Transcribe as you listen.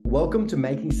Welcome to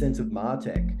Making Sense of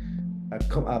MarTech, a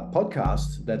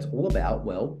podcast that's all about,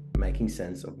 well, making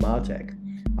sense of MarTech.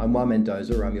 I'm Juan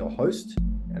Mendoza, I'm your host,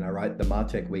 and I write the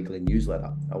MarTech Weekly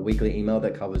newsletter, a weekly email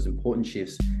that covers important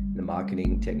shifts in the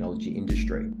marketing technology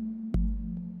industry.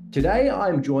 Today,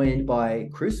 I'm joined by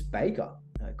Chris Baker.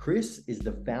 Chris is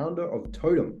the founder of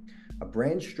Totem, a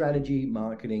brand strategy,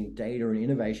 marketing, data, and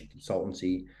innovation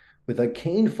consultancy with a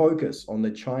keen focus on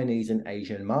the Chinese and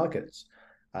Asian markets.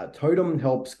 Totem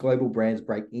helps global brands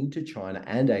break into China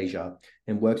and Asia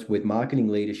and works with marketing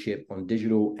leadership on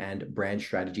digital and brand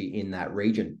strategy in that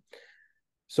region.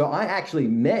 So I actually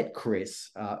met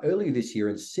Chris earlier this year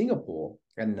in Singapore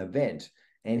at an event,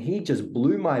 and he just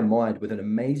blew my mind with an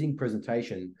amazing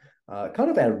presentation, kind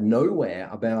of out of nowhere,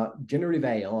 about generative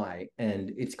AI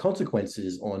and its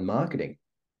consequences on marketing.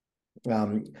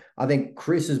 I think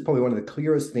Chris is probably one of the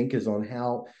clearest thinkers on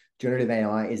how generative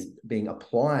AI is being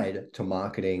applied to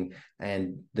marketing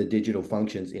and the digital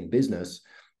functions in business.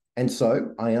 And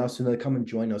so I asked him to come and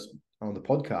join us on the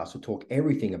podcast to talk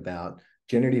everything about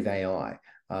generative AI,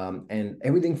 and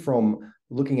everything from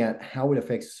looking at how it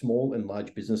affects small and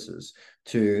large businesses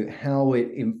to how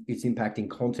it's impacting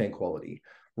content quality,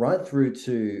 right through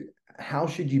to how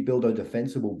should you build a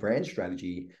defensible brand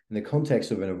strategy in the context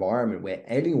of an environment where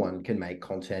anyone can make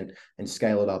content and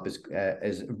scale it up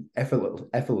as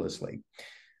effortlessly.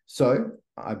 So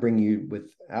I bring you,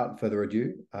 without further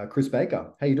ado, Chris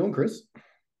Baker. How you doing, Chris?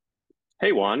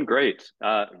 Hey Juan, great.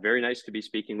 Very nice to be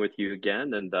speaking with you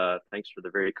again, and thanks for the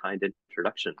very kind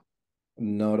introduction.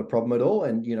 Not a problem at all.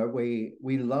 And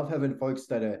we love having folks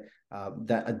that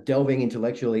are delving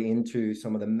intellectually into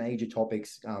some of the major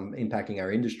topics impacting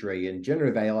our industry. And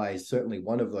generative AI is certainly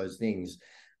one of those things.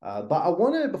 But I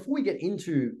want to, before we get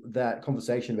into that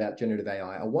conversation about generative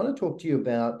AI, I want to talk to you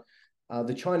about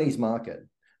the Chinese market.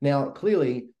 Now,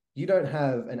 clearly, you don't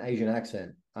have an Asian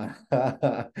accent.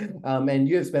 And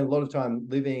you have spent a lot of time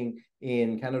living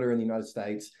in Canada and the United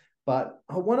States. But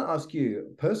I want to ask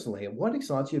you personally, what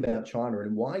excites you about China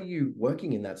and why are you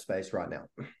working in that space right now?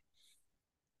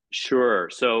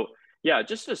 Sure. So yeah,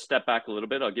 just to step back a little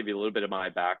bit, I'll give you a little bit of my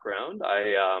background.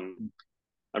 I'm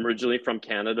originally from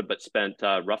Canada, but spent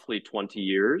roughly 20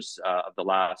 years of the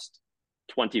last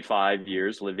 25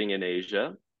 years living in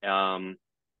Asia. A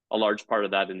large part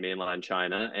of that in mainland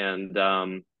China,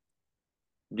 and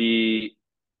the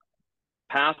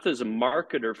path as a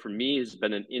marketer for me has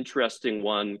been an interesting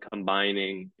one,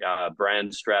 combining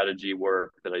brand strategy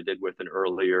work that I did with an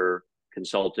earlier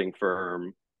consulting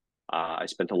firm. I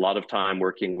spent a lot of time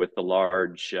working with the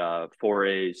large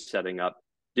forays, setting up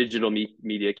digital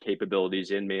media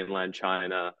capabilities in mainland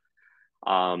China.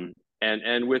 And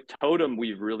with Totem,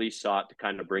 we've really sought to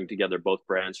kind of bring together both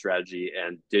brand strategy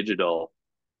and digital.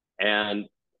 And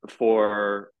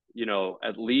for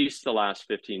at least the last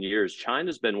 15 years,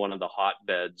 China's been one of the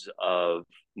hotbeds of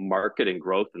marketing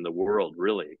growth in the world,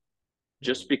 really,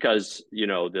 just because,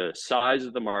 the size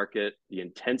of the market, the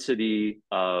intensity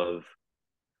of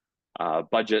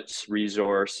budgets,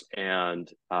 resource,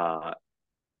 and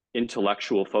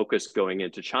intellectual focus going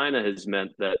into China has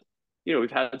meant that, we've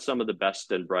had some of the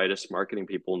best and brightest marketing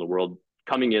people in the world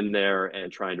coming in there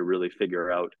and trying to really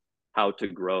figure out how to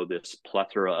grow this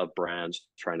plethora of brands,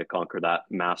 trying to conquer that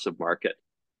massive market.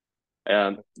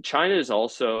 China is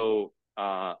also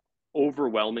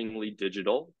overwhelmingly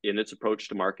digital in its approach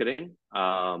to marketing,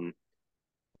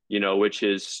 which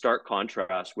is stark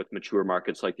contrast with mature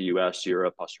markets like the US,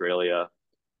 Europe, Australia,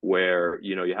 where,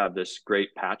 you have this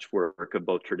great patchwork of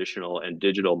both traditional and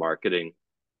digital marketing.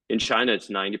 In China, it's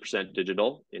 90%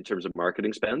 digital in terms of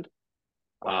marketing spend.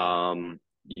 Wow.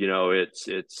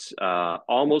 It's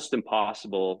almost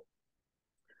impossible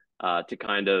to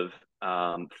kind of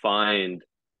find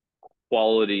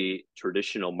quality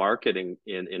traditional marketing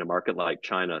in a market like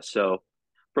China. So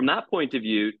from that point of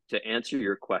view, to answer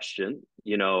your question,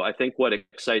 I think what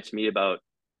excites me about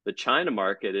the China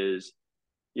market is,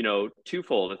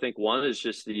 twofold. I think one is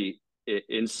just the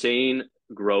insane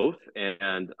growth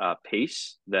and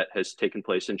pace that has taken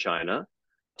place in China,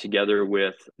 together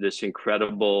with this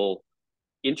incredible,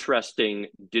 interesting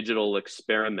digital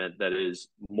experiment that is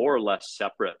more or less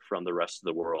separate from the rest of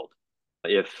the world.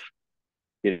 If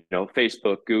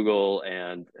Facebook, Google,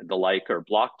 and the like are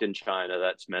blocked in China,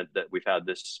 that's meant that we've had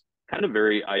this kind of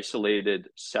very isolated,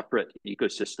 separate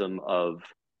ecosystem of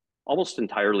almost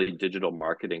entirely digital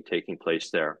marketing taking place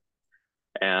there.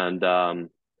 And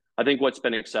I think what's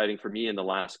been exciting for me in the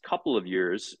last couple of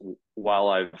years, while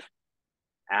I've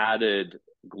added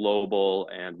global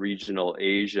and regional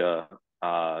Asia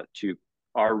to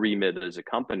our remit as a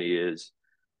company, is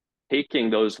taking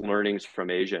those learnings from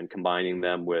Asia and combining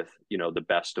them with, the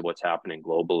best of what's happening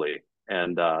globally.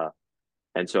 And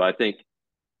so I think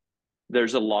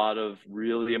there's a lot of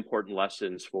really important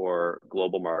lessons for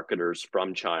global marketers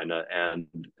from China, and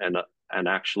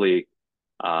actually,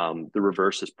 the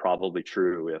reverse is probably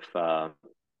true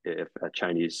if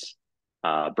Chinese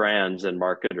brands and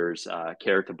marketers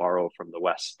care to borrow from the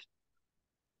West.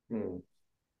 Hmm.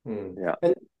 Hmm. Yeah.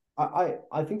 And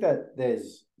I think that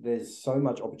there's so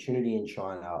much opportunity in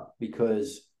China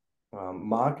because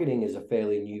marketing is a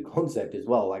fairly new concept as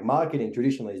well. Like marketing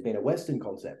traditionally has been a Western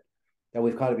concept that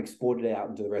we've kind of exported out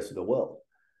into the rest of the world.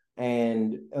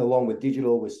 And along with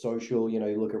digital, with social, you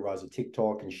look at rise of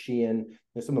TikTok and Shein,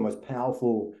 some of the most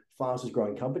powerful, fastest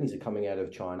growing companies are coming out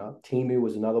of China. Temu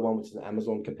was another one, which is an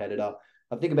Amazon competitor.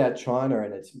 I think about China,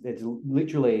 and it's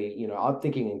literally, I'm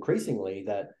thinking increasingly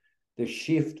that the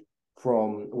shift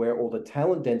from where all the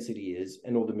talent density is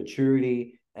and all the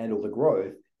maturity and all the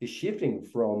growth is shifting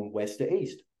from west to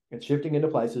east. It's shifting into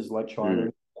places like China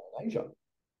Mm. and Asia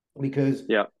because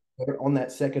Yeah. we're on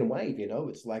that second wave.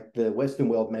 It's like the Western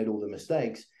world made all the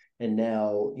mistakes, and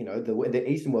now the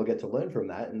Eastern world get to learn from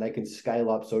that, and they can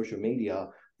scale up social media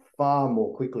far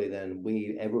more quickly than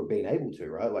we ever been able to.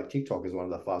 Right, like TikTok is one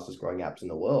of the fastest growing apps in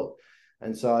the world,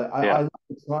 and so I Yeah. look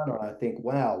at China and I think,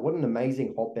 wow, what an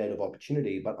amazing hotbed of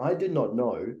opportunity. But I did not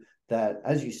know that,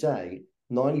 as you say,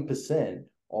 90%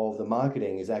 of the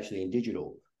marketing is actually in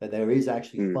digital. That there is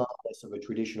actually Mm. far less of a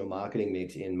traditional marketing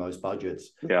mix in most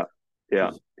budgets, Yeah. which Yeah.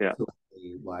 is Yeah.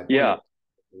 like what Yeah. an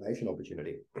information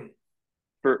opportunity.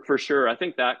 For sure. I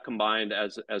think that combined,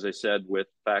 as I said, with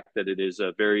the fact that it is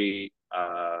a very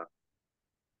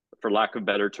for lack of a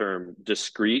better term,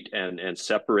 discrete and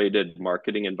separated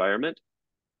marketing environment,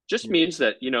 just means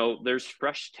that, there's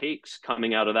fresh takes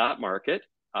coming out of that market,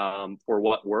 for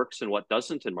what works and what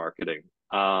doesn't in marketing.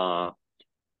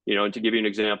 And to give you an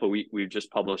example, we've just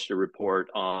published a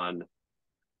report on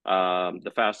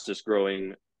the fastest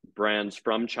growing brands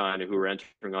from China who are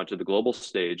entering onto the global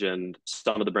stage. And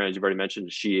some of the brands you've already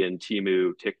mentioned, Shein,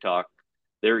 Temu, TikTok,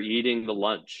 they're eating the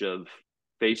lunch of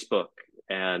Facebook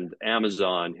and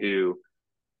Amazon, who,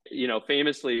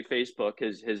 famously, Facebook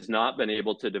has not been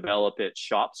able to develop its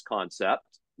shops concept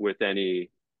with any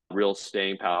real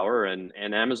staying power, and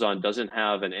Amazon doesn't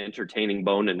have an entertaining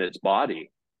bone in its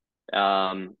body.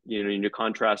 You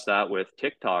contrast that with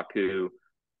TikTok, who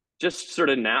just sort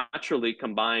of naturally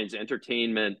combines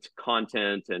entertainment,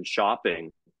 content, and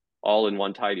shopping all in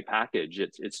one tidy package.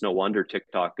 It's no wonder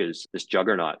TikTok is this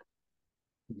juggernaut.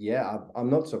 Yeah, I'm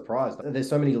not surprised. There's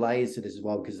so many layers to this as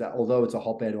well, because although it's a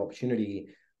hotbed opportunity,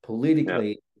 Yeah,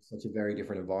 politically, it's such a very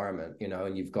different environment,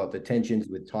 and you've got the tensions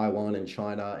with Taiwan and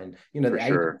China, and for the APEC.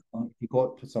 sure. If you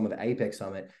caught some of the APEC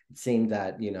summit, it seemed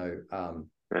that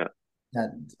Yeah, that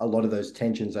a lot of those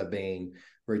tensions are being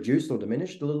reduced or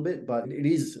diminished a little bit. But it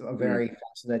is a mm, very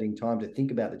fascinating time to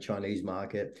think about the Chinese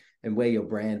market and where your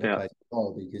brand yeah, plays a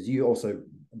role, because you also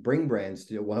bring brands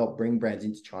to will help bring brands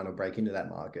into China, break into that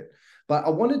market. But I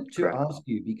wanted to correct. ask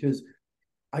you, because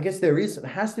I guess there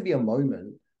has to be a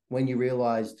moment when you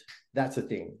realized that's a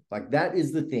thing, like that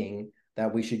is the thing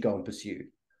that we should go and pursue.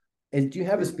 And do you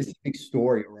have a Mm. specific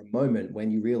story or a moment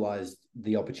when you realized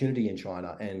the opportunity in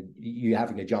China and you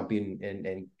having to jump in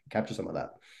and capture some of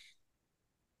that?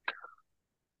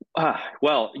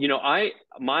 Well,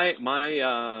 my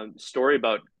story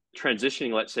about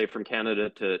transitioning, let's say, from Canada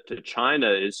to China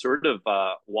is sort of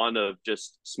one of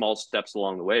just small steps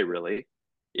along the way, really,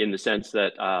 in the sense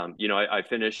that I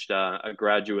finished a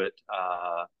graduate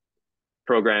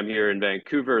program here in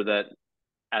Vancouver that,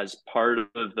 as part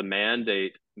of the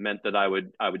mandate, meant that I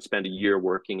would spend a year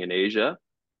working in Asia.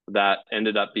 That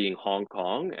ended up being Hong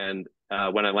Kong, and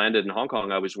when I landed in Hong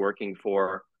Kong, I was working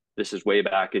for, this is way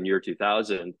back in year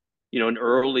 2000, an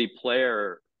early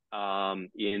player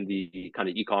in the kind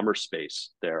of e-commerce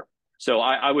space there. So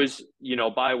I was,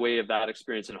 by way of that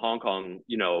experience in Hong Kong,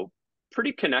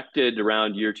 pretty connected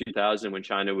around year 2000 when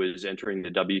China was entering the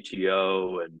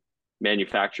WTO and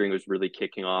manufacturing was really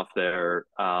kicking off there.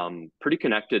 Pretty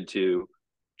connected to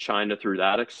China through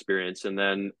that experience. And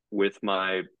then with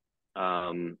my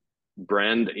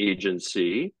brand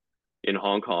agency in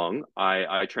Hong Kong,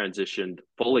 I transitioned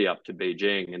fully up to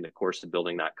Beijing in the course of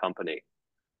building that company.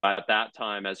 At that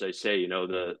time, as I say,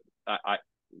 the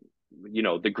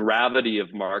gravity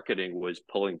of marketing was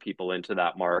pulling people into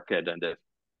that market, and if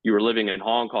you were living in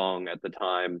Hong Kong at the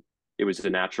time, it was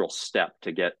a natural step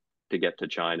to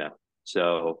China.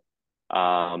 So,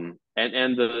 and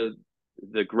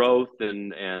the growth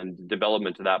and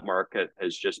development of that market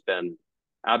has just been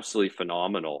absolutely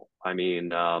phenomenal. I mean,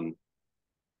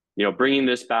 bringing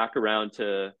this back around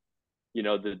to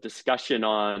the discussion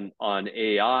on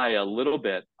AI a little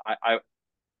bit. I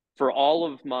for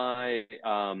all of my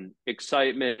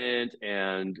excitement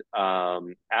and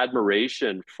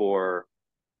admiration for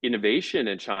innovation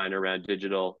in China around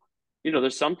digital,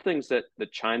 there's some things that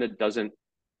China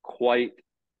quite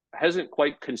hasn't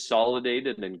quite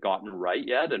consolidated and gotten right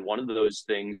yet. And one of those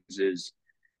things is,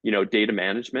 data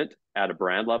management at a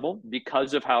brand level.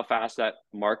 Because of how fast that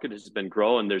market has been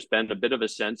growing, there's been a bit of a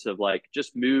sense of like,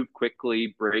 just move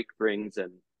quickly, break things,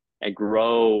 and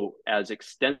grow as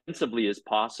extensively as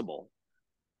possible.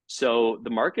 So the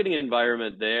marketing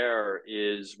environment there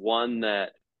is one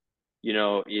that,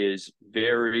 is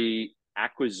very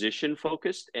acquisition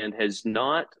focused and has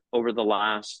not, over the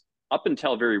last, up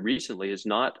until very recently, has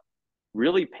not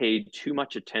really paid too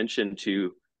much attention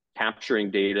to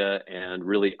capturing data and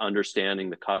really understanding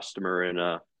the customer in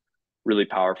a really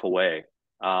powerful way.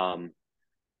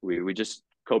 We just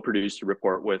co-produced a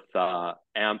report with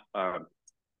Salesforce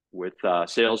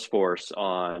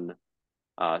on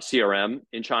CRM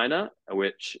in China,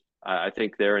 which I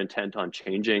think they're intent on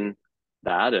changing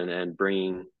that and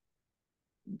bringing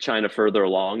China further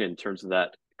along in terms of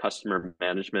that customer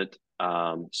management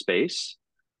space.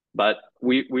 But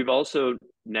we've also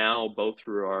now, both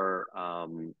through our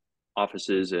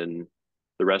offices in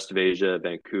the rest of Asia,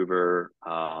 Vancouver,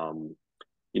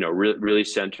 really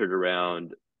centered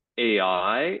around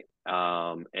AI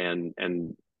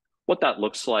and what that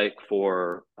looks like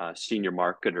for senior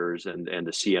marketers and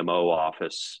the CMO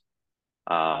office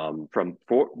from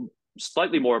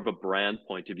slightly more of a brand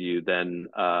point of view than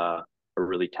a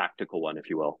really tactical one, if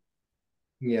you will.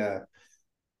 Yeah.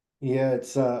 Yeah,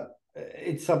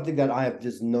 it's something that I have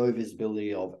just no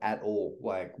visibility of at all.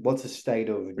 Like, what's the state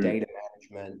of data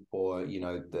management or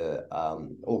the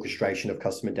orchestration of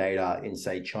customer data in,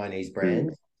 say, Chinese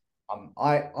brands?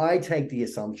 I take the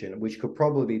assumption, which could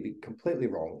probably be completely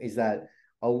wrong, is that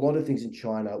a lot of things in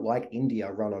China, like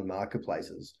India, run on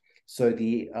marketplaces. So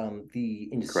the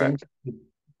incentive of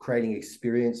creating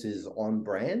experiences on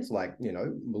brands, like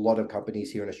a lot of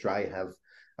companies here in Australia have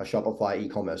a Shopify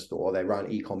e-commerce store. They run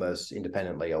e-commerce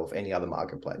independently of any other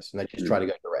marketplace, and they just try to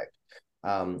go direct.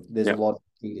 There's a lot of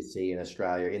D2C in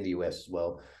Australia, in the US as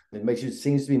well. It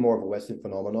seems to be more of a Western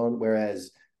phenomenon,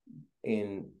 whereas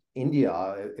in India,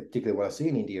 particularly what I see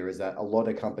in India, is that a lot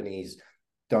of companies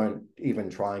don't even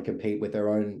try and compete with their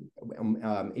own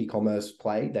e-commerce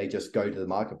play. They just go to the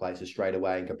marketplaces straight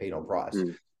away and compete on price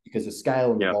because the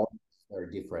scale and the volume is very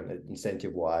different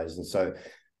incentive-wise. And so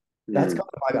that's kind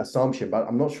of my assumption, but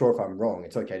I'm not sure if I'm wrong.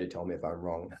 It's okay to tell me if I'm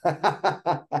wrong.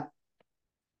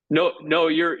 No,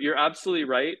 you're absolutely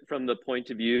right from the point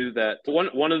of view that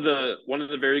one of the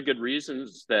very good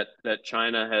reasons that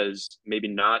China has maybe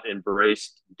not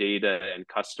embraced data and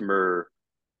customer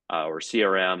or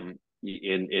CRM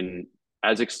in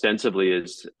as extensively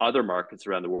as other markets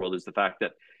around the world is the fact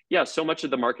that so much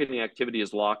of the marketing activity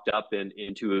is locked up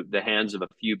into the hands of a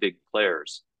few big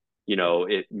players.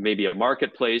 It may be a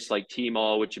marketplace like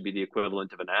Tmall, which would be the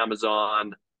equivalent of an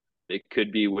Amazon. It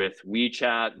could be with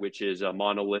WeChat, which is a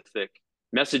monolithic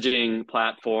messaging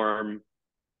platform,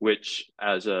 which,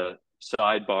 as a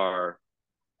sidebar,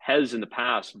 has in the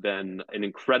past been an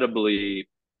incredibly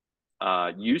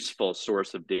useful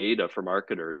source of data for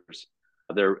marketers.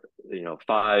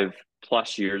 5+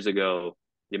 years ago,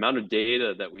 the amount of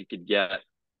data that we could get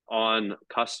on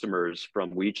customers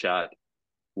from WeChat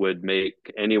would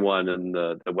make anyone in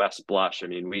the West blush. I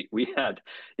mean, we had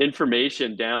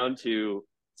information down to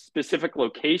specific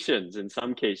locations in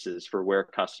some cases for where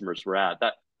customers were at.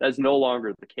 That's no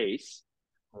longer the case.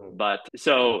 But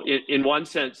so in one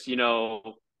sense,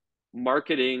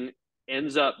 marketing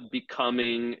ends up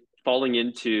falling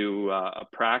into a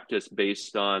practice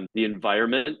based on the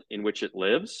environment in which it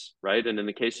lives, right? And in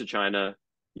the case of China,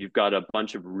 you've got a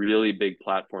bunch of really big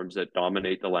platforms that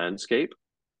dominate the landscape,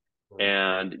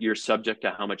 and you're subject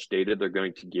to how much data they're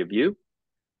going to give you.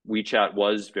 WeChat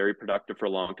was very productive for a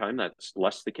long time. That's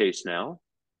less the case now.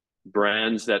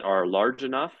 Brands that are large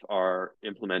enough are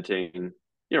implementing,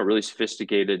 really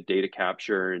sophisticated data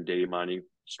capture and data mining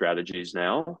strategies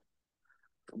now,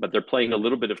 but they're playing a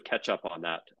little bit of catch up on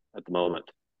that at the moment.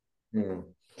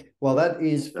 Well, that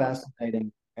is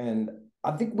fascinating. And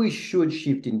I think we should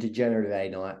shift into generative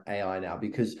AI now,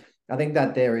 because I think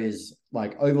that there is,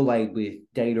 like, overlaid with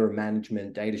data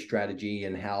management, data strategy,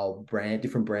 and how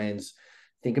different brands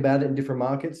think about it in different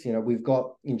markets. We've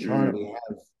got in China, we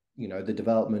have, the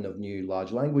development of new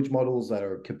large language models that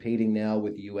are competing now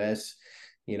with the US.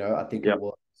 I think it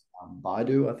was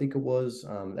Baidu, I think it was.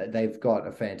 They've got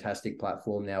a fantastic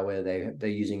platform now where they're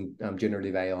using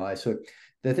generative AI. So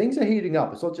the things are heating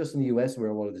up. It's not just in the US where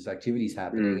a lot of this activity is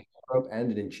happening. Europe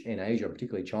and in Asia,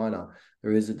 particularly China,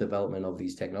 there is a development of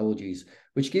these technologies,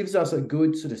 which gives us a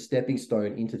good sort of stepping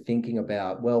stone into thinking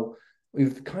about, well,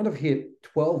 we've kind of hit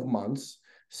 12 months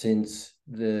since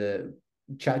the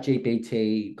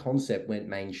ChatGPT concept went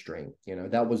mainstream.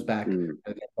 That was back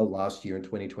November last year in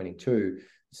 2022.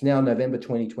 It's now November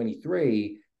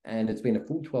 2023, and it's been a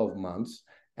full 12 months.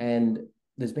 And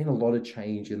there's been a lot of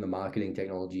change in the marketing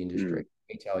technology industry.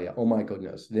 Let me tell you, oh my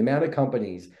goodness, the amount of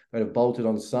companies that have bolted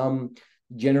on some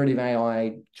generative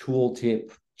AI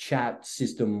tooltip, chat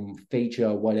system,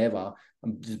 feature, whatever,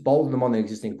 and just bolting them on the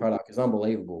existing product is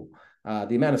unbelievable.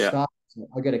 The amount of startups,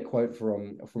 I get a quote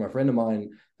from a friend of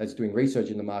mine that's doing research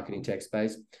in the marketing tech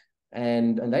space,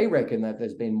 and they reckon that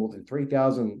there's been more than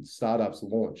 3,000 startups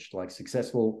launched, like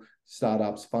successful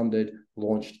startups funded,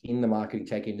 launched in the marketing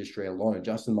tech industry alone,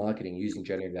 just in marketing using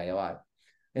generative AI.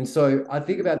 And so I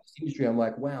think about this industry, I'm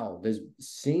like, wow, there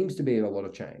seems to be a lot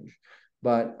of change.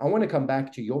 But I want to come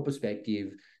back to your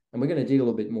perspective, and we're going to dig a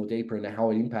little bit more deeper into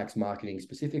how it impacts marketing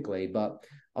specifically. But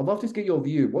I'd love to get your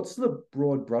view. What's the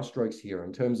broad brushstrokes here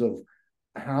in terms of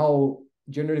how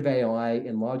generative AI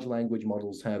and large language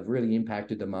models have really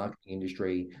impacted the marketing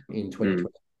industry in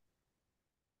 2020?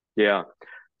 Yeah.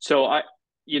 So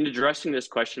in addressing this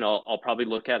question, I'll probably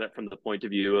look at it from the point of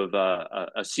view of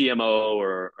a CMO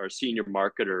or senior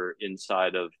marketer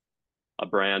inside of a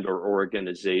brand or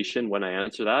organization when I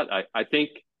answer that. I think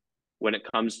when it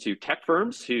comes to tech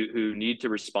firms who need to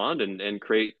respond and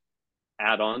create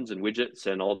add-ons and widgets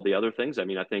and all the other things, I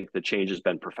mean, I think the change has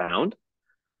been profound.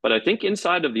 But I think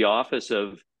inside of the office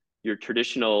of your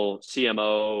traditional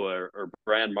CMO or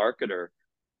brand marketer,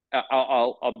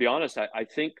 I'll be honest, I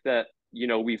think that,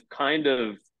 we've kind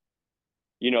of,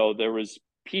 there was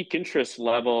peak interest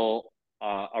level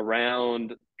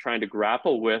around trying to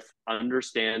grapple with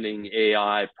understanding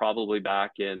AI probably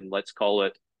back in, let's call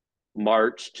it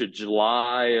March to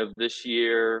July of this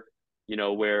year,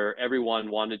 where everyone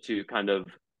wanted to kind of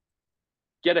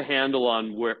get a handle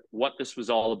on what this was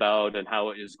all about and how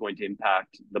it is going to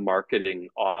impact the marketing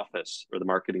office or the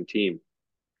marketing team.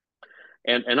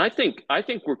 And I think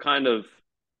we're kind of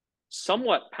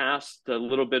somewhat past a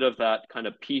little bit of that kind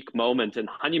of peak moment and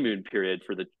honeymoon period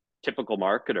for the typical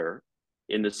marketer,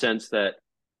 in the sense that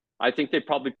I think they've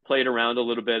probably played around a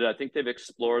little bit. I think they've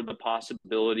explored the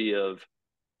possibility of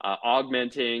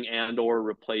augmenting and or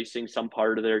replacing some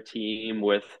part of their team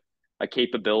with a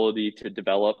capability to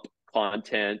develop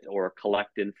content or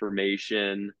collect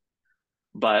information.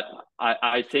 But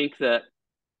I think that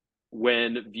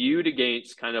when viewed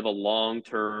against kind of a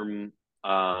long-term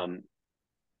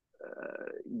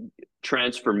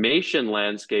transformation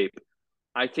landscape,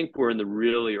 I think we're in the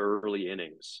really early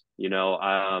innings.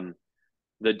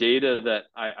 The data that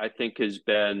I think has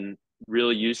been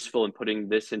really useful in putting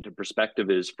this into perspective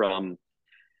is from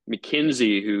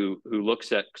McKinsey, who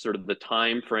looks at sort of the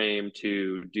time frame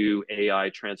to do AI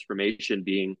transformation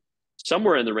being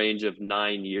somewhere in the range of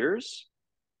 9 years,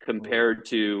 compared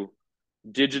to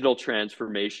digital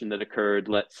transformation that occurred,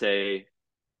 let's say,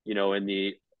 in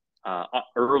the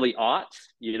early aughts,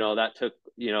 that took,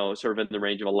 sort of in the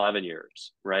range of 11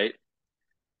 years, right?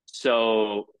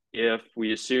 So if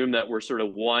we assume that we're sort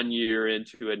of 1 year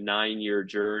into a 9-year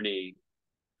journey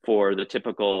for the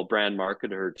typical brand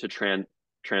marketer to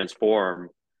transform,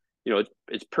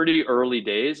 it's pretty early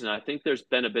days. And I think there's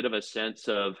been a bit of a sense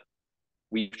of,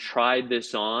 we've tried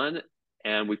this on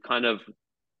and we've kind of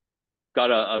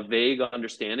got a vague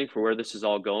understanding for where this is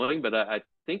all going, but I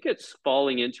think it's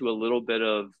falling into a little bit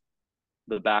of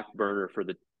the back burner for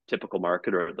the typical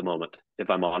marketer at the moment, if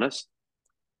I'm honest.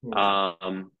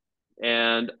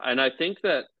 And I think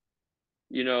that,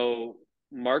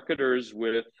 marketers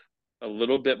with a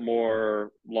little bit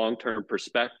more long-term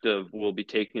perspective will be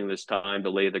taking this time to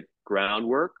lay the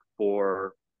groundwork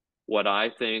for what I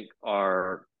think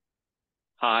are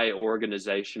high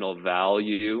organizational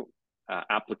value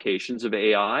applications of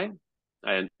AI,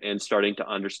 and starting to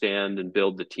understand and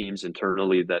build the teams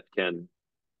internally that can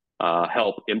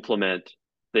help implement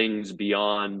things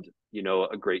beyond,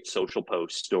 a great social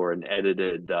post or an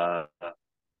edited,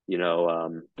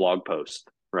 blog post,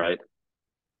 right?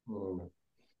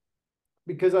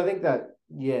 Because I think that,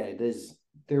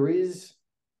 there is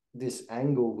this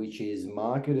angle, which is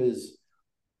marketers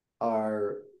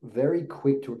are very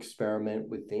quick to experiment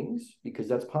with things because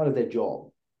that's part of their job.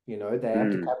 They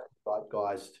have to capture the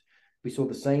zeitgeist. We saw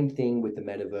the same thing with the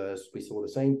metaverse. We saw the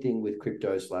same thing with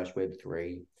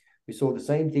crypto/Web3. We saw the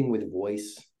same thing with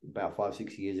voice about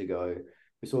 5-6 years ago.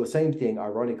 We saw the same thing,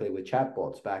 ironically, with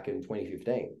chatbots back in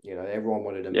 2015. Everyone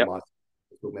wanted a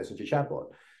MySQL Messenger chatbot.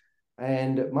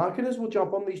 And marketers will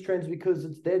jump on these trends because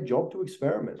it's their job to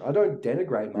experiment. I don't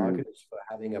denigrate Mm. marketers for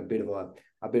having a bit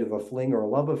of a fling or a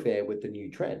love affair with the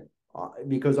new trend,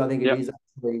 because I think it Yep. is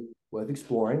actually worth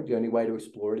exploring. The only way to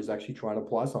explore it is actually trying to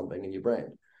apply something in your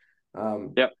brand.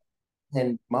 Um, Yep.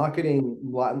 and marketing,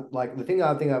 like the thing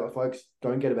I think that folks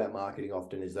don't get about marketing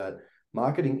often is that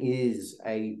marketing is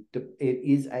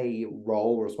a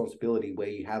role or responsibility where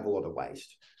you have a lot of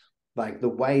waste. Like the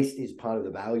waste is part of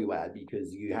the value add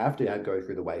because you have to go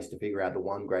through the waste to figure out the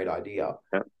one great idea,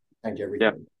 Yep. change Yep.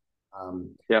 everything.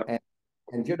 Um, Yep. and,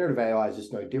 and generative AI is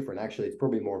just no different. Actually, it's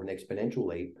probably more of an exponential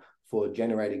leap for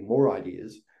generating more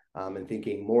ideas, and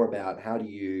thinking more about how do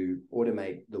you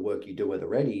automate the work you do at the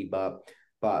ready. But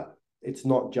it's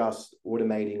not just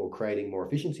automating or creating more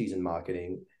efficiencies in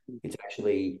marketing. It's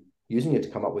actually using it to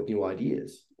come up with new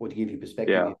ideas or to give you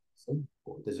perspective. Yeah.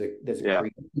 There's a Yeah.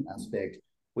 creative aspect,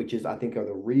 which is I think are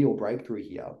the real breakthrough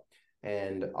here.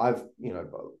 And I've,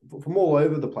 from all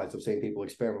over the place, I've seen people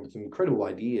experiment with some incredible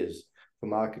ideas for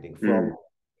marketing. Mm. From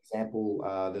example,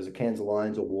 there's a Cannes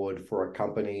Lions Award for a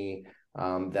company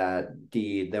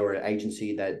they were an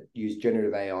agency that used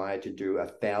generative AI to do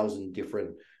 1,000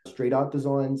 different street art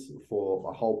designs for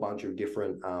a whole bunch of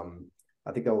different,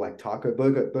 I think they were like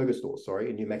burger stores, sorry,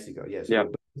 in New Mexico. Yeah, so Yeah.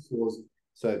 burger stores,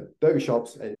 so burger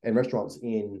shops and restaurants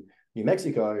in New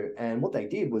Mexico. And what they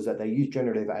did was that they used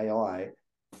generative AI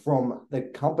from the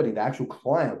company. The actual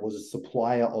client was a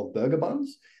supplier of burger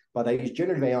buns, but they used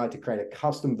generative AI to create a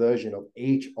custom version of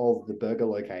each of the burger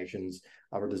locations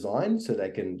are designed so they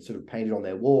can sort of paint it on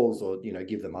their walls or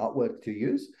give them artwork to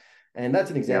use. And that's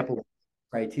an Yeah. example of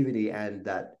creativity and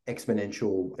that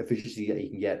exponential efficiency that you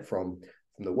can get from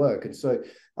the work. And so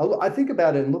I think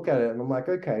about it and look at it and I'm like,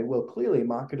 okay, well, clearly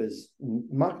marketers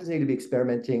need to be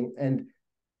experimenting, and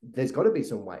there's got to be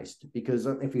some waste, because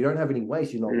if you don't have any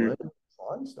waste, you're not Mm. learning,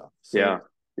 trying stuff. So Yeah.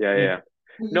 Yeah. yeah, Yeah.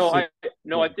 you No, see, I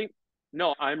no, I think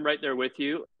no, I'm right there with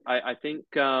you. I think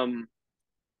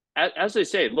as I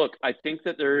say, look, I think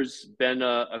that there's been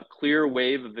a clear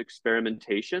wave of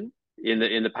experimentation in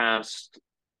the past,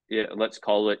 yeah, let's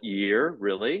call it year,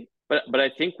 really. But I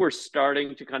think we're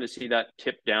starting to kind of see that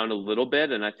tip down a little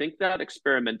bit, and I think that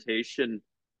experimentation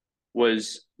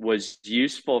was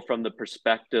useful from the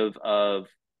perspective of,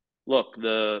 look,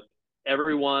 the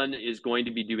everyone is going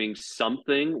to be doing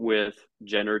something with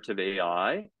generative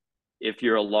AI. If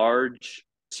you're a large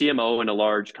CMO in a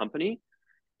large company,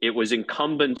 it was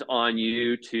incumbent on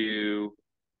you to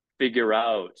figure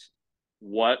out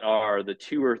what are the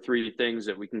two or three things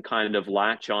that we can kind of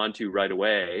latch onto right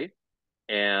away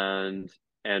and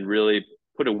really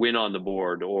put a win on the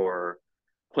board or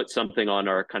put something on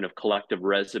our kind of collective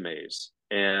resumes.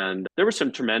 And there were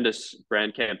some tremendous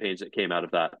brand campaigns that came out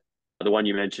of that. The one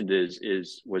you mentioned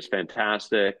was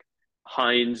fantastic.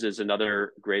 Heinz is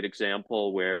another great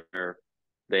example where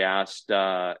they asked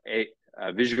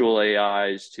visual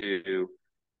AIs to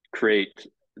create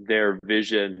their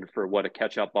vision for what a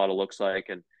ketchup bottle looks like,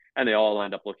 and they all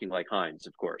end up looking like Heinz,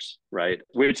 of course, right?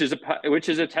 Which is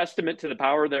a testament to the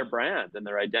power of their brand and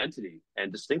their identity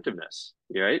and distinctiveness,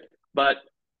 right? But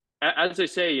as I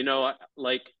say,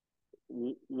 like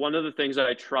one of the things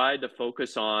I tried to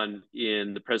focus on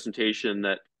in the presentation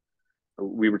that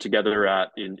we were together at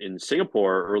in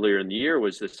Singapore earlier in the year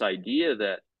was this idea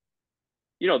that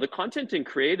the content and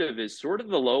creative is sort of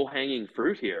the low hanging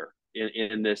fruit here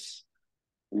in this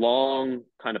long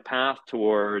kind of path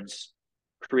towards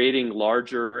creating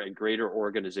larger and greater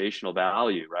organizational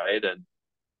value, right?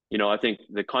 And I think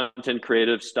the content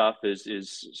creative stuff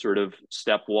is sort of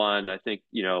step one. I think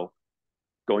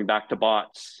going back to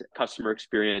bots, customer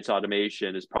experience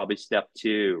automation is probably step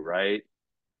two, right?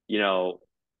 you know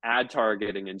Ad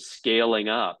targeting and scaling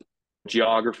up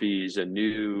geographies and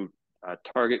new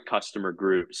target customer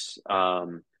groups,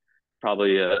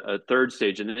 probably a third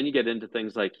stage. And then you get into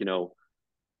things like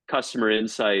customer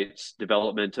insights,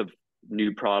 development of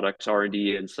new products,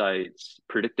 R&D insights,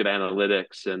 predictive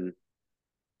analytics, and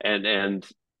and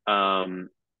um,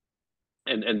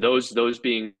 and those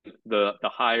being the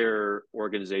higher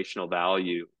organizational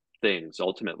value things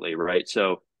ultimately, right?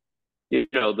 So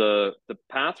the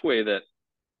pathway that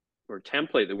or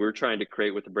template that we're trying to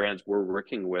create with the brands we're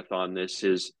working with on this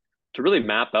is to really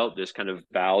map out this kind of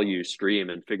value stream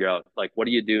and figure out, like, what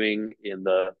are you doing in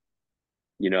the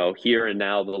here and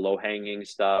now, the low hanging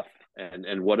stuff,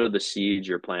 and what are the seeds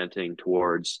you're planting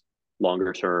towards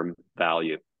longer term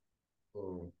value.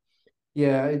 mm.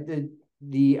 Yeah, I think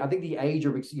the age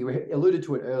of you alluded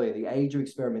to it earlier. The age of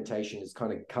experimentation is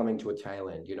kind of coming to a tail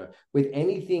end. With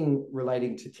anything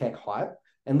relating to tech hype,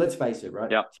 and let's face it,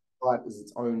 right? Yeah. hype is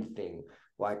its own thing.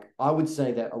 Like I would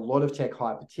say that a lot of tech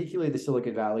hype, particularly the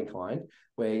Silicon Valley kind,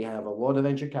 where you have a lot of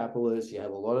venture capitalists, you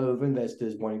have a lot of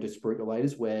investors wanting to spruik the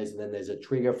latest wares, and then there's a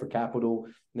trigger for capital,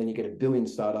 and then you get a billion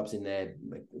startups in there,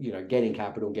 getting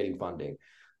capital, getting funding.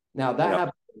 Now that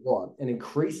happens a lot, and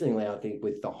increasingly, I think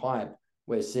with the hype,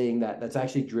 we're seeing that that's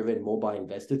actually driven more by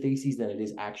investor theses than it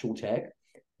is actual tech.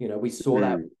 We saw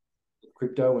that with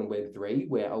crypto and Web3,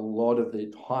 where a lot of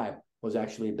the hype was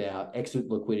actually about exit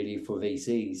liquidity for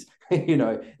VCs,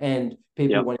 and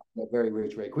people wanted to get very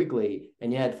rich very quickly.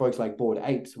 And you had folks like Bored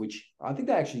Apes, which I think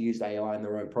they actually used AI in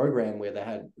their own program, where they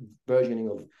had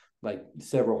versioning of like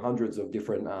several hundreds of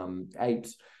different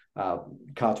apes,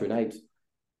 cartoon apes.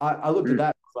 I looked at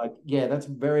that, like, yeah, that's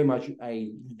very much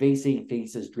a VC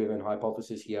thesis driven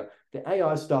hypothesis here. The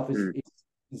AI stuff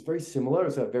is very similar.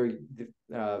 It's a very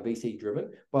VC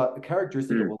driven, but the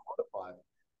characteristic of a lot of hype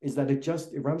is that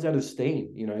it runs out of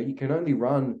steam. You can only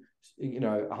run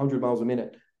 100 miles a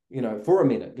minute, for a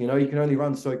minute. You can only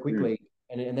run so quickly,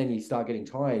 and then you start getting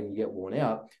tired and you get worn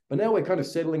out. But now we're kind of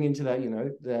settling into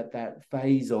that, that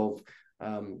phase of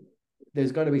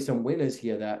there's going to be some winners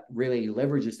here that really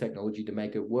leverages technology to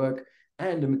make it work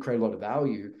and to create a lot of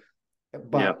value.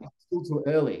 But it's still too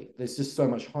early. There's just so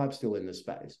much hype still in this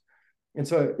space. And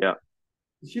so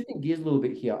shifting gears a little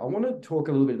bit here, I want to talk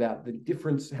a little bit about the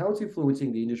difference, how it's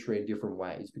influencing the industry in different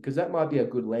ways, because that might be a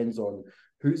good lens on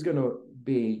who's going to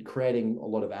be creating a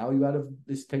lot of value out of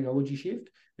this technology shift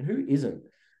and who isn't.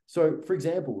 So, for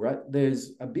example, right,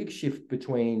 there's a big shift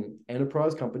between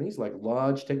enterprise companies like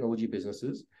large technology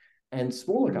businesses and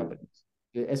smaller companies,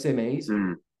 the SMEs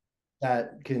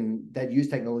that use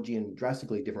technology in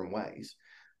drastically different ways.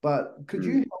 But could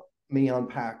you help me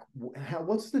unpack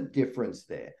what's the difference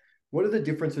there? What are the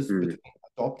differences between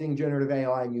adopting generative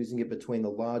AI and using it between the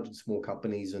large and small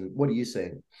companies, and what are you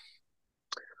seeing?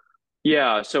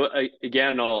 Yeah. So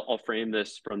again, I'll frame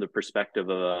this from the perspective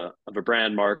of a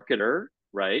brand marketer,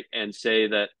 right? And say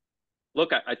that,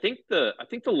 look, I think the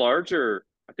larger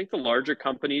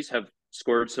companies have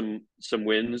scored some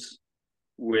wins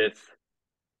with,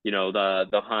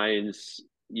 the Heinz,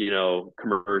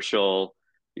 commercial.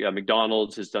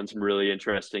 McDonald's has done some really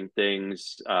interesting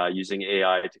things using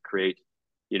AI to create,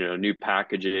 new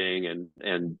packaging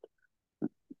and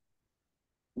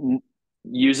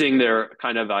using their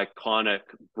kind of iconic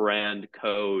brand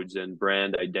codes and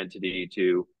brand identity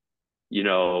to,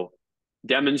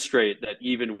 demonstrate that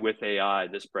even with AI,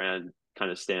 this brand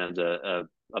kind of stands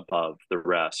above the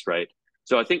rest, right?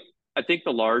 So I think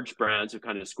the large brands have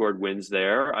kind of scored wins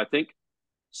there. I think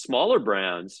smaller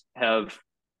brands have,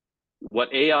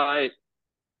 what AI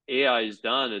has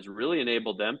done is really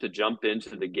enabled them to jump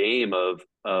into the game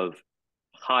of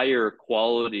higher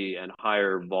quality and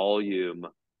higher volume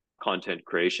content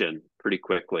creation pretty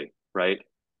quickly, right?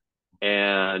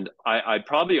 And I'd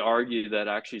probably argue that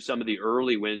actually some of the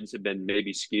early wins have been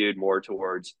maybe skewed more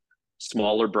towards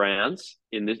smaller brands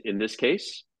in this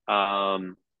case,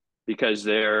 because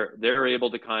they're able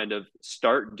to kind of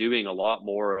start doing a lot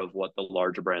more of what the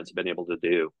larger brands have been able to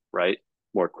do, right,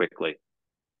 more quickly.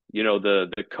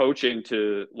 The coaching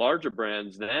to larger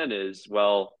brands then is,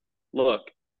 well, look,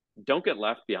 don't get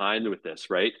left behind with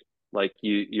this, right? Like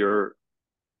you're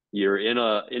in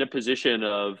a position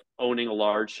of owning a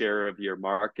large share of your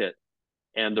market,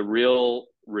 and the real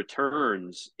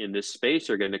returns in this space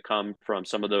are going to come from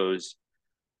some of those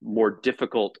more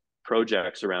difficult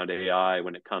projects around AI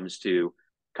when it comes to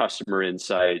customer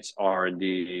insights,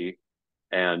 R&D,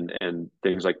 and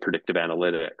things like predictive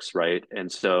analytics, right?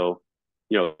 And so,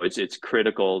 it's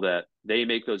critical that they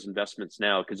make those investments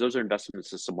now, because those are investments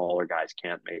the smaller guys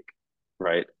can't make,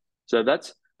 right? So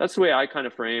that's the way I kind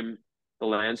of frame the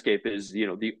landscape. Is,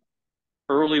 the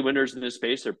early winners in this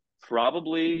space are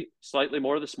probably slightly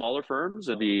more the smaller firms,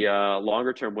 and the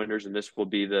longer term winners in this will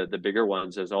be the bigger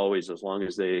ones, as always, as long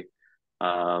as they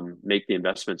make the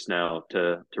investments now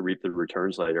to reap the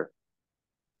returns later.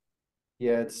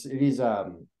 Yeah, it is.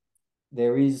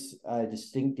 There is a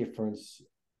distinct difference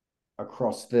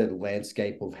across the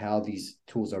landscape of how these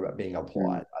tools are being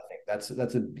applied. I think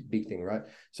that's a big thing, right?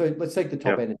 So let's take the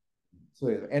top end. So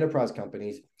enterprise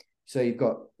companies. So you've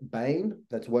got Bain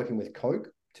that's working with Coke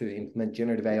to implement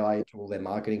generative AI into all their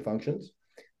marketing functions.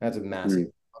 That's a massive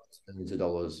millions of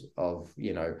dollars of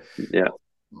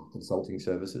consulting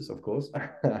services, of course.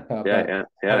 A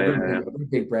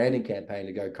big branding campaign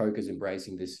to go. Coke is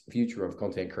embracing this future of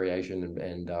content creation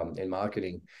and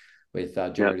marketing with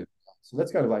generative. So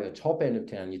that's kind of like the top end of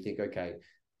town. You think, okay,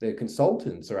 the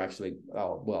consultants are actually,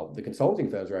 the consulting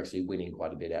firms are actually winning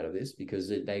quite a bit out of this, because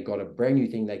they got a brand new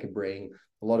thing they could bring,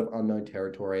 a lot of unknown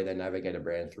territory. They navigate a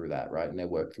brand through that, right? And they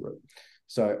work through it.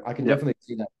 So I can Yep. definitely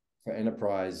see that for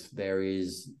enterprise,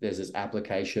 there's this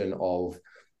application of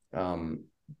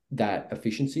that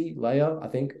efficiency layer. I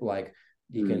think like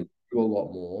you can Mm. do a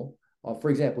lot more. For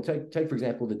example, take for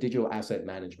example the digital asset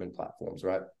management platforms,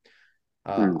 right?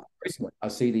 Uh, Mm. Recently, I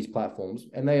see these platforms,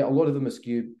 and a lot of them are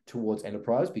skewed towards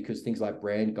enterprise because things like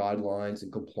brand guidelines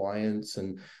and compliance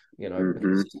and Mm-hmm.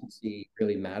 consistency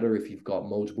really matter if you've got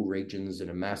multiple regions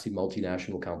and a massive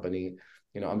multinational company.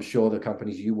 I'm sure the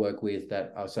companies you work with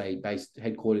that are say based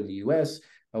headquartered in the US,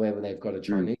 however, they've got a Mm.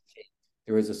 Chinese team.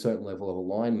 There is a certain level of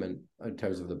alignment in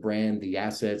terms of the brand, the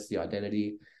assets, the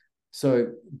identity.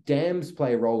 So dams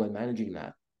play a role in managing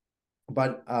that,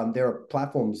 but there are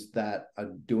platforms that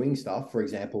are doing stuff. For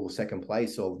example, second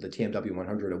place of the TMW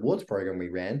 100 awards program we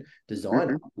ran,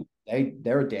 Designer. Mm-hmm.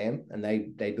 They're a DAM and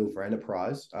they build for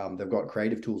enterprise. They've got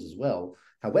creative tools as well.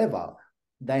 However,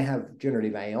 they have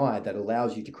generative AI that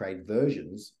allows you to create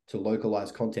versions to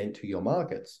localize content to your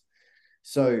markets.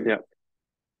 So Yeah.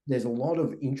 there's a lot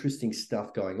of interesting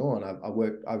stuff going on. I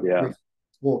Yeah.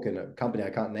 work in a company,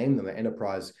 I can't name them, an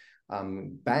enterprise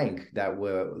bank that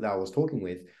I was talking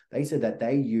with. They said that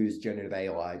they use generative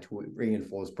AI to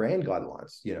reinforce brand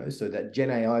guidelines, so that Gen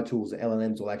AI tools,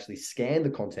 LLMs will actually scan the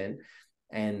content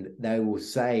and they will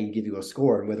give you a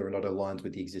score on whether or not it aligns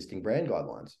with the existing brand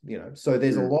guidelines. So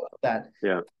there's a Mm. lot of that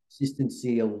Yeah.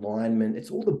 consistency, alignment.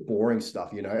 It's all the boring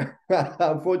stuff.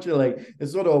 Unfortunately,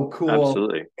 it's not all cool,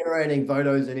 Absolutely. generating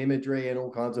photos and imagery and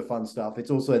all kinds of fun stuff.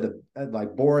 It's also the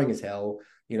like boring as hell.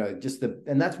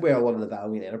 And that's where a lot of the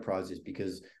value in enterprise is,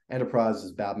 because enterprise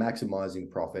is about maximizing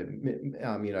profit,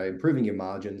 improving your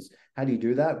margins. How do you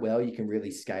do that? Well, you can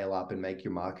really scale up and make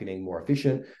your marketing more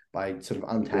efficient by sort of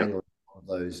Yeah. untangling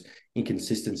those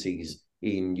inconsistencies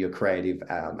in your creative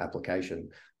application.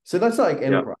 So that's like Yeah.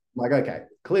 enterprise. Like, okay,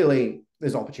 clearly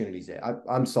there's opportunities there.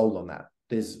 I'm sold on that.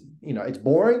 It's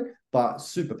boring, but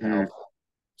super Mm. powerful,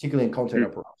 particularly in content Mm.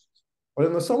 operations. But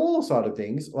on the smaller side of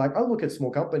things, like I look at small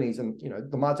companies and,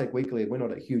 the Martech Weekly, we're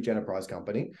not a huge enterprise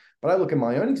company, but I look at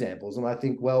my own examples and I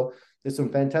think, well, there's some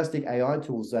fantastic AI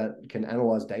tools that can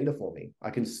analyze data for me.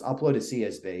 I can upload a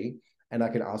CSV and I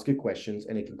can ask it questions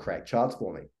and it can create charts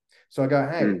for me. So I go,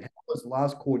 hey, Mm. how was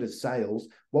last quarter's sales?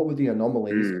 What were the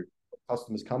anomalies? Mm.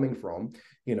 Customers coming from,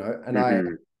 and I,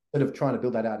 Mm-hmm. instead of trying to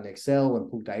build that out in Excel and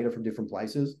pull data from different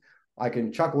places, I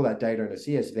can chuck all that data in a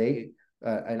CSV.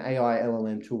 An AI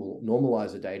LLM tool will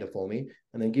normalize the data for me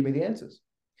and then give me the answers.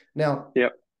 Now,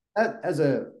 Yep. as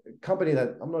a company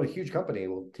that I'm not a huge company,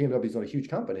 well, TMW is not a huge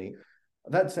company,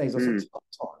 that saves us a Mm. ton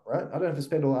of time, right? I don't have to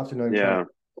spend all afternoon trying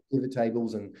to Yeah. pivot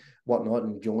tables and whatnot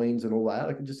and joins and all that.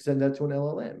 I can just send that to an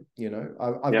LLM.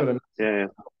 I've got Yep. a Yeah. Yeah.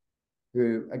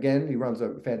 who, again, he runs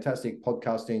a fantastic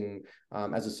podcasting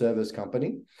as a service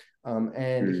company. And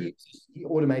Mm. he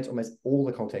automates almost all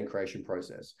the content creation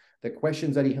process. The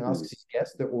questions that he Mm. asks his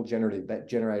guests, they're all generated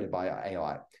by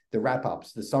AI. The wrap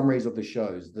ups, the summaries of the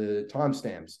shows, the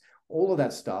timestamps, all of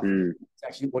that stuff Mm. is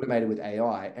actually automated with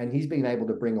AI. And he's been able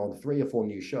to bring on 3 or 4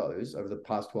 new shows over the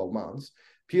past 12 months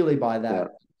purely by Yeah.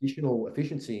 that additional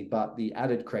efficiency, but the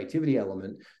added creativity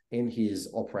element in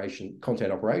his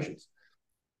content operations.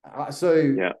 So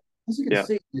Yeah. as you can Yeah.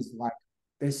 see,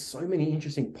 there's so many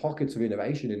interesting pockets of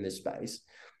innovation in this space,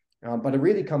 but it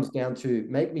really comes down to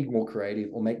make me more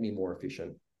creative or make me more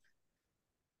efficient.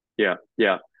 Yeah.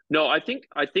 Yeah. No, I think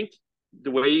the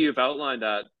way you've outlined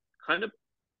that kind of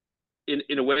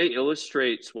in a way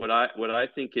illustrates what I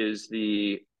think is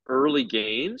the early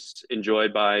gains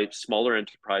enjoyed by smaller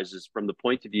enterprises from the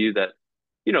point of view that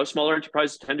smaller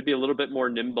enterprises tend to be a little bit more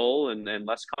nimble and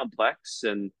less complex,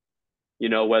 and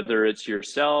whether it's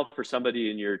yourself or somebody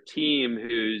in your team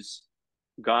who's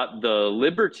got the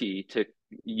liberty to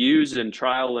use and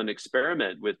trial and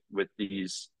experiment with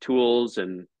these tools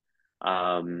and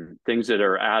things that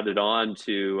are added on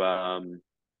to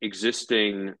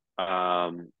existing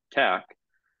tech,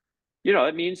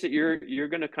 it means that you're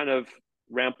going to kind of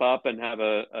ramp up and have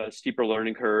a steeper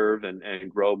learning curve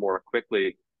and grow more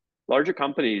quickly. Larger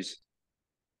companies,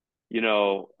 you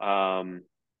know, um,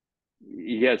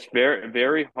 yeah, it's very,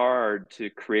 very hard to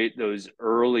create those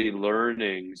early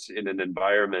learnings in an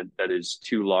environment that is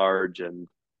too large and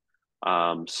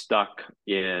stuck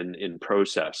in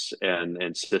process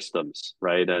and systems,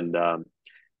 right? And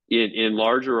in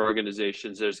larger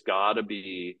organizations, there's got to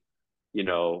be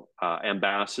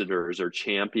ambassadors or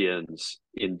champions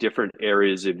in different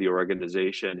areas of the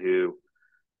organization who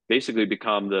basically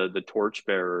become the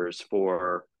torchbearers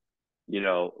for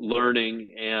learning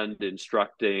and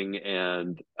instructing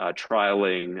and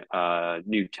trialing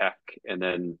new tech and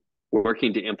then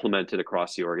working to implement it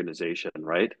across the organization,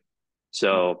 right?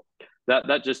 So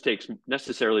that just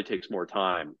necessarily takes more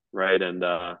time, right? And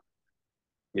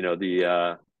you know,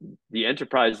 the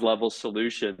enterprise level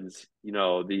solutions, you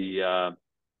know, the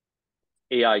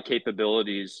AI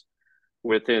capabilities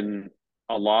within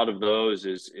a lot of those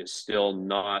is still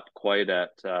not quite at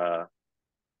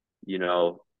you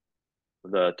know,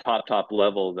 the top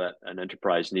level that an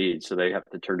enterprise needs. So they have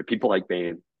to turn to people like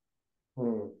Bain.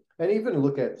 Hmm. And even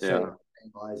look at, say, Yeah,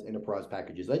 AI's enterprise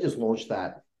packages. They just launched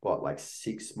that, what, like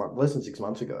 6 months, less than 6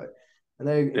 months ago. And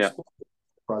they yeah, explored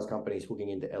enterprise companies hooking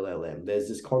into LLM. There's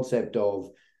this concept of,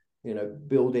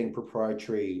 building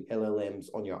proprietary LLMs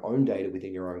on your own data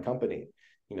within your own company.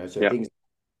 So yeah. things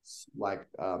like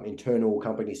internal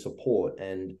company support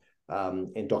and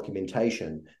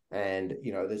documentation, and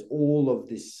there's all of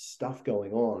this stuff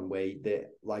going on where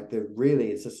they're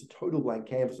really, it's just a total blank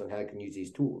canvas on how you can use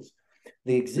these tools.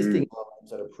 The existing Mm, LLMs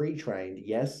that are pre-trained,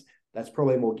 yes, that's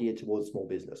probably more geared towards small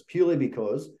business, purely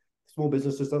because small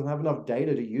businesses doesn't have enough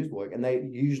data to use work, and they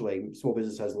usually, small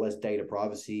business has less data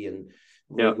privacy and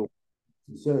yeah, legal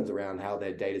concerns around how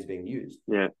their data is being used.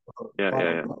 yeah, yeah, But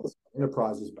yeah,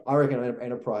 enterprises, I reckon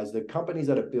enterprise, the companies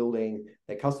that are building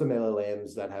their custom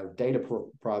LLMs that have data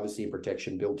privacy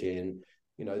protection built in,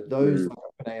 yeah. those like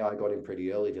OpenAI got in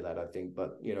pretty early to that, I think.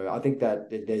 But I think that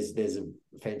there's a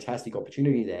fantastic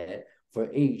opportunity there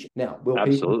for each. Now,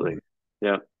 Absolutely.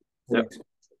 Yeah, yeah,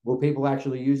 will people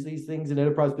actually use these things in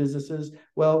enterprise businesses?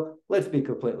 Well, let's be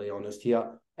completely honest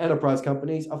here. Enterprise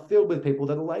companies are filled with people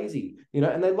that are lazy,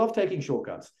 and they love taking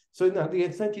shortcuts. So now the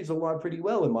incentives align pretty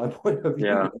well in my point of view.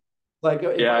 yeah, Like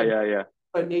if yeah, I yeah,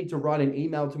 yeah, need to write an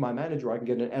email to my manager, I can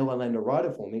get an LLM to write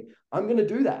it for me. I'm going to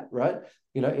do that, right?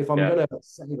 If I'm yeah, going to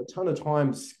save a ton of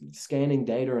time scanning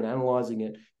data and analyzing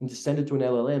it and just send it to an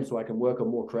LLM so I can work on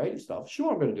more creative stuff,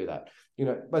 sure, I'm going to do that.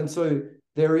 And so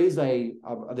there's a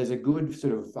good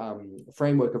sort of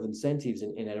framework of incentives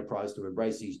in enterprise to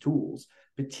embrace these tools,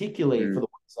 particularly for mm, the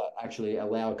ones that actually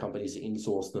allow companies to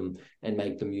insource them and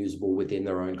make them usable within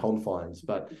their own confines.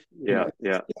 But yeah,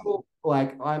 yeah, still,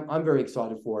 like I'm very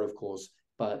excited for it, of course,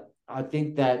 but I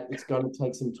think that it's going to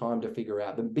take some time to figure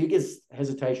out. The biggest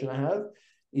hesitation I have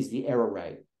is the error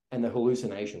rate and the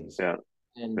hallucinations, yeah,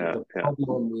 and yeah, the yeah,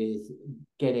 problem with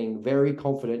getting very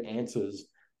confident answers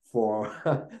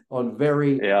for on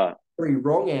very yeah, very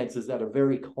wrong answers that are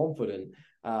very confident.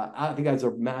 I think that's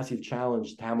a massive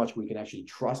challenge to how much we can actually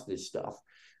trust this stuff.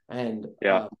 And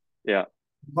yeah, yeah.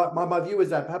 but my view is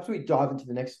that perhaps we dive into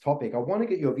the next topic. I want to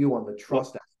get your view on the Well,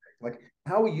 trust aspect. Like,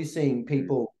 how are you seeing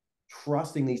people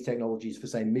trusting these technologies for,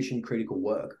 say, mission critical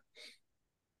work?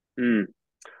 mm.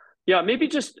 Yeah, maybe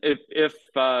just if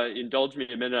indulge me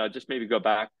a minute, I'll just maybe go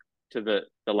back to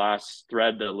the last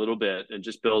thread a little bit and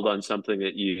just build on something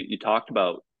that you talked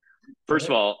about. Go First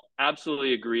of ahead. all,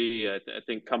 absolutely agree. I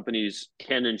think companies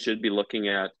can and should be looking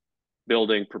at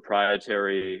building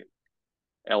proprietary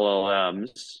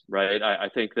LLMs, right? I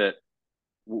think that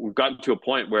we've gotten to a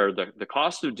point where the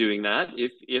cost of doing that,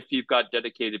 if you've got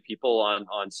dedicated people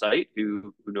on site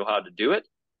who know how to do it,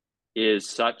 is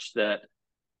such that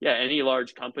yeah, any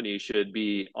large company should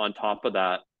be on top of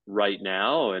that right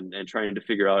now and trying to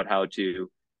figure out how to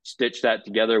stitch that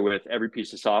together with every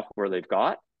piece of software they've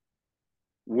got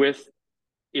with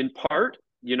in part,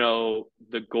 you know,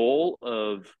 the goal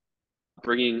of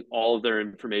bringing all of their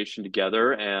information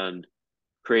together and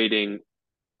creating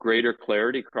greater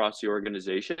clarity across the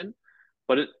organization.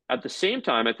 But at the same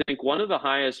time, I think one of the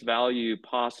highest value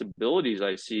possibilities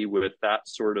I see with that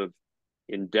sort of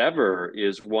endeavor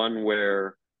is one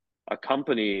where a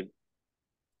company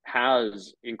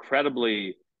has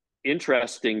incredibly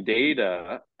interesting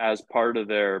data as part of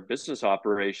their business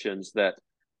operations that,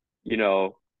 you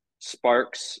know,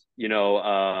 sparks,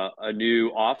 a new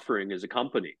offering as a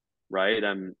company, right?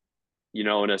 And, in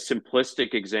a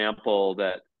simplistic example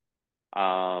that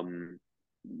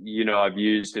I've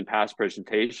used in past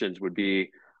presentations would be,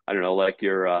 I don't know, like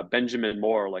your Benjamin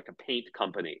Moore, like a paint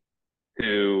company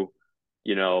who,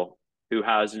 you know, who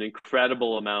has an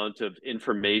incredible amount of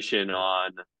information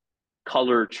on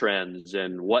color trends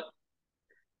and what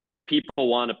people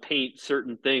want to paint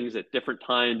certain things at different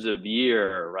times of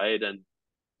year, right? And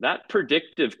that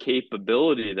predictive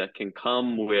capability that can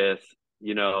come with,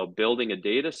 building a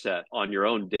data set on your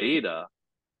own data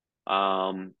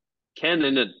can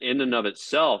in and of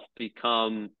itself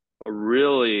become a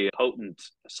really potent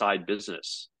side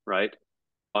business, right?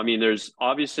 I mean, there's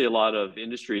obviously a lot of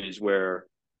industries where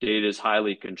data is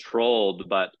highly controlled,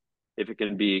 but if it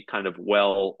can be kind of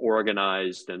well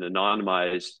organized and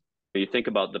anonymized, you think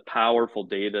about the powerful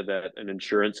data that an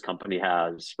insurance company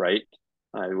has, right?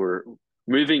 We're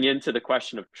moving into the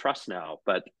question of trust now,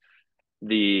 but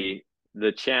the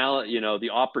the challenge, the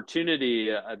opportunity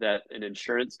that an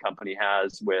insurance company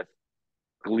has with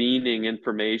gleaning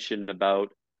information about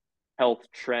health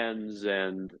trends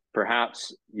and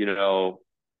perhaps,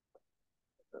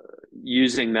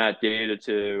 using that data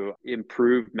to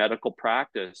improve medical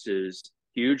practice is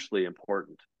hugely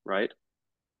important, right?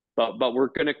 But we're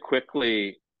going to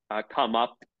quickly come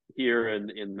up here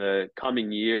in the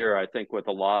coming year, I think, with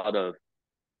a lot of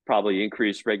probably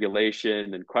increased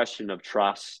regulation and question of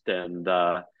trust and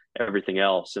everything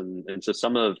else. And so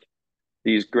some of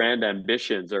these grand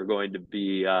ambitions are going to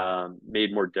be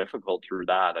made more difficult through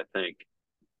that, I think.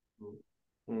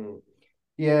 Mm.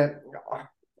 Yeah,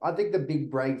 I think the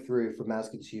big breakthrough for mass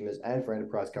consumers and for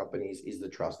enterprise companies is the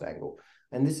trust angle.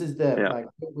 And this is Yeah. like,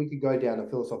 we could go down a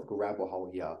philosophical rabbit hole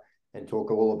here and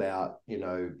talk all about,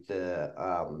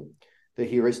 the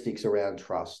heuristics around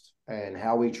trust and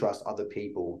how we trust other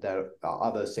people, that are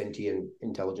other sentient,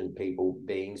 intelligent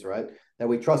beings, right? That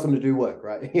we trust them to do work,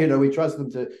 right? We trust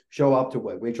them to show up to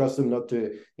work. We trust them not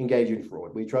to engage in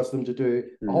fraud. We trust them to do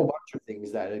a whole bunch of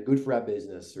things that are good for our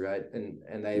business, right?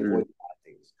 And they avoid bad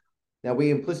things. Now,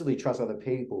 we implicitly trust other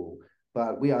people,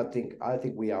 but I think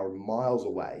we are miles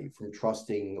away from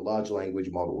trusting large language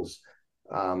models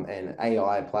and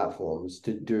AI platforms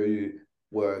to do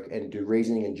work and do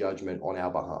reasoning and judgment on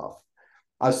our behalf.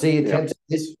 I see attempts at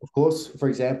this, of course, for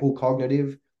example,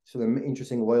 Cognitive, so the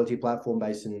interesting loyalty platform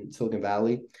based in Silicon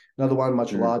Valley. Another one,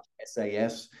 much larger,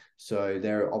 SAS. So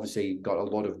they're obviously got a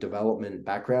lot of development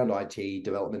background, IT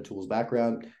development tools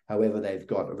background. However, they've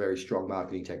got a very strong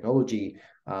marketing technology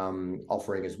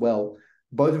offering as well.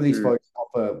 Both of these folks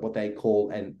offer what they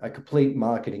call a complete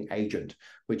marketing agent,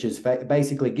 which is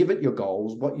basically give it your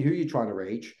goals, who you're trying to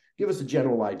reach, give us a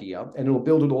general idea, and it'll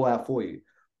build it all out for you.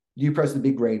 You press the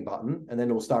big green button, and then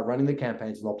it'll start running the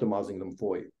campaigns and optimizing them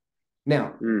for you.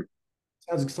 Now,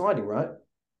 sounds exciting, right?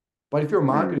 But if you're a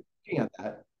marketer looking at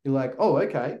that, you're like, oh,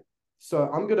 okay. So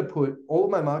I'm going to put all of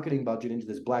my marketing budget into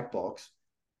this black box,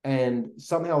 and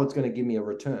somehow it's going to give me a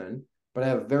return, but I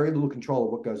have very little control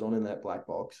of what goes on in that black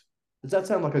box. Does that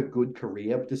sound like a good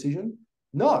career decision?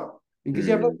 No, because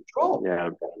you have no control. Yeah.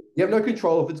 You have no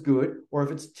control if it's good or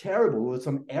if it's terrible, or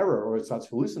some error, or it starts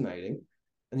hallucinating,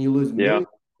 and you lose millions.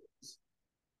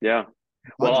 Yeah.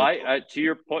 Well, I to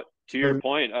your So,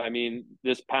 point, I mean,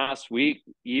 this past week,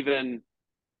 even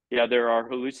there are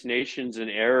hallucinations and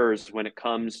errors when it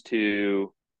comes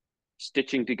to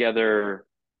stitching together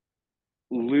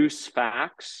loose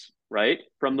facts, right,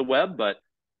 from the web, but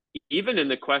even in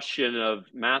the question of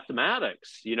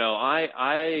mathematics,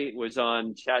 I was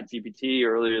on ChatGPT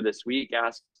earlier this week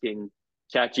asking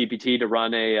ChatGPT to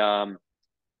run a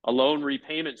loan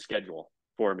repayment schedule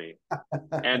for me,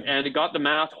 and it got the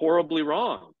math horribly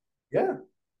wrong. yeah.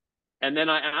 And then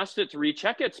I asked it to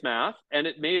recheck its math, and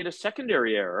it made a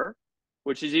secondary error,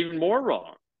 which is even more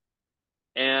wrong.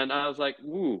 And I was like,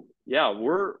 "Ooh, yeah,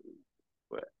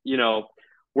 you know,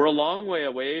 we're a long way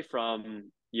away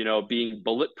from being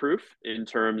bulletproof in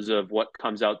terms of what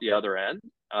comes out the other end."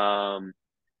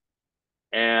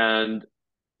 And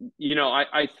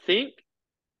I think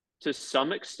to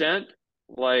some extent,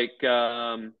 like,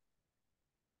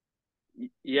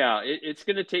 it's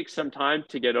going to take some time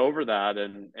to get over that,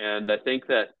 and I think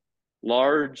that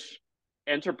large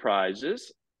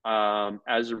enterprises,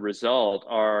 as a result,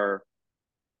 are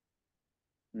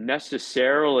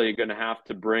necessarily going to have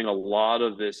to bring a lot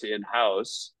of this in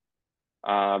house,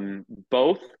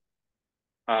 both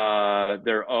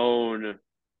their own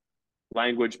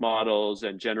language models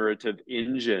and generative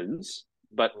engines,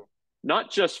 but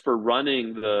not just for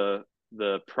running the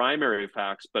primary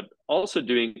facts, but also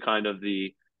doing kind of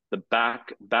the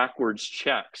backwards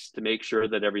checks to make sure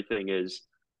that everything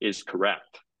is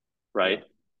correct, right?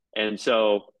 Yeah. And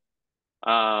so,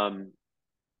 that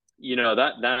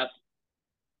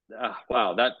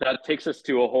wow, that takes us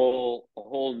to a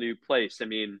whole new place. I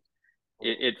mean,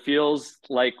 it feels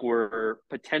like we're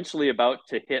potentially about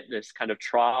to hit this kind of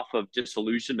trough of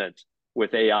disillusionment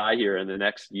with AI here in the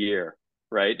next year,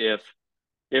 right?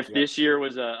 If this year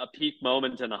was a peak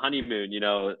moment and a honeymoon,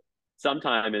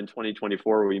 sometime in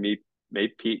 2024 we may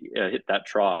hit that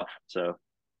trough. So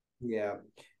yeah,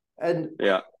 and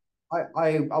yeah,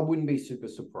 I wouldn't be super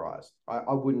surprised.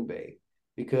 I wouldn't be,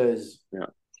 because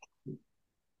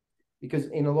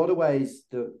in a lot of ways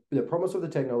the promise of the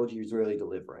technology is really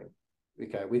delivering.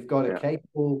 Okay, we've got a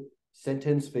capable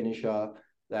sentence finisher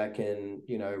that can,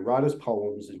 write us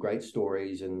poems and great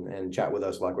stories and chat with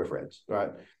us like we're friends, right?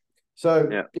 So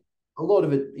a lot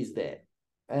of it is there,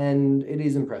 and it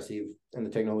is impressive, and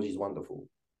the technology is wonderful.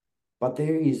 But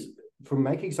there is, from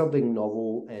making something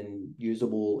novel and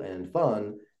usable and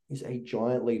fun, is a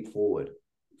giant leap forward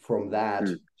from that mm,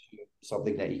 to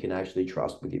something that you can actually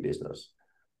trust with your business.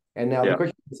 And now the yeah,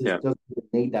 question is, yeah, does it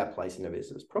need that place in a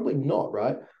business? Probably not,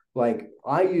 right? Like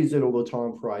I use it all the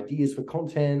time for ideas for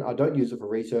content. I don't use it for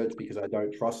research because I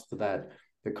don't trust that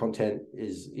the content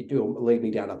it will lead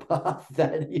me down a path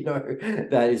that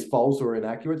that is false or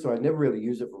inaccurate. So I never really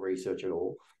use it for research at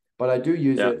all. But I do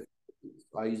use yeah, it.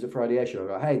 I use it for ideation. I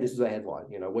go, hey, this is a headline.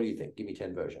 What do you think? Give me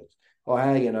 10 versions. Or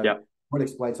hey, yeah, I want to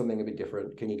explain something a bit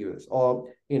different. Can you give us? Or,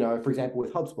 for example,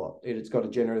 with HubSpot, it's got a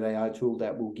generative AI tool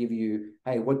that will give you,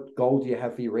 hey, what goal do you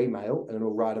have for your email? And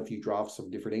it'll write a few drafts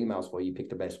of different emails for you. Pick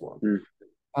the best one. mm,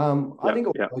 I yeah, think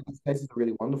all yeah, those cases are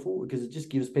really wonderful because it just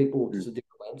gives people mm, just a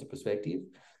different lens of perspective.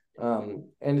 And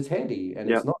it's handy and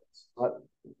yeah, it's not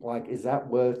like, is that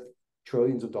worth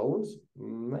trillions of dollars?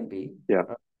 Maybe. yeah.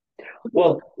 What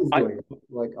Well, is I doing,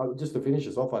 like, just to finish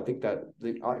this off, I think that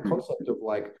the mm, concept of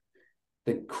like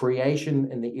the creation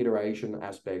and the iteration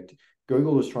aspect,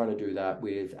 Google is trying to do that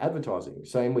with advertising.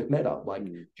 Same with Meta, like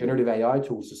mm, generative AI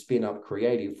tools to spin up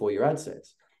creative for your ad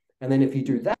sets. And then if you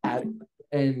do that,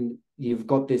 and you've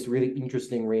got this really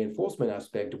interesting reinforcement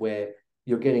aspect where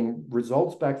you're getting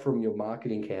results back from your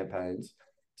marketing campaigns,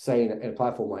 say in a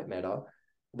platform like Meta,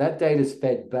 that data is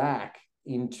fed back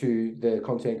into the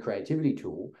content creativity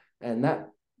tool, and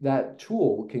that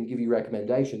tool can give you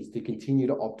recommendations to continue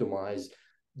to optimize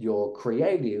your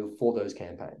creative for those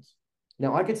campaigns.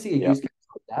 Now, I could see a yeah, use case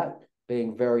like that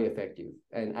being very effective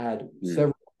and add mm,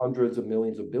 several hundreds of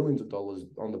millions of billions of dollars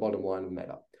on the bottom line of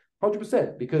Meta.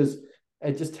 100%, because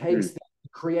it just takes mm, the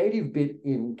creative bit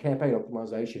in campaign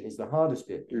optimization is the hardest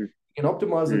bit. mm, You can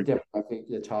optimize the mm, demographic,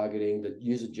 the targeting, the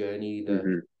user journey,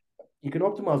 mm, you can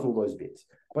optimize all those bits.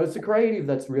 But it's the creative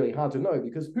that's really hard to know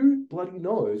because who bloody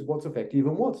knows what's effective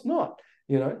and what's not.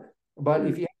 But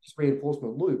if mm, you have this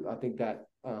reinforcement loop, I think that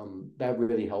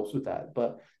really helps with that.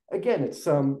 But again, it's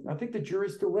I think the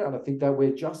jury's still out. I think that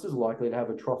we're just as likely to have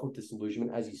a trough of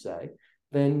disillusionment, as you say,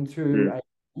 than to mm. a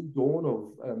dawn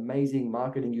of amazing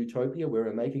marketing utopia where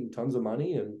we're making tons of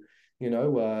money and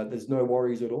there's no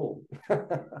worries at all.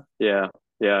 Yeah,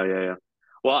 yeah, yeah, yeah.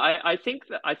 Well, I think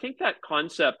that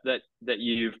concept that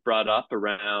you've brought up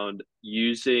around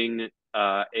using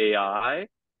AI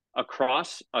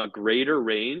across a greater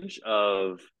range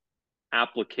of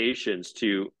applications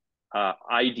to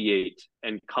ideate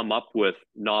and come up with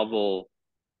novel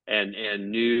and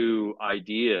new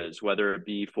ideas, whether it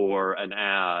be for an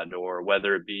ad or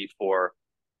whether it be for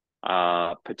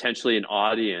potentially an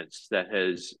audience that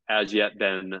has as yet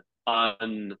been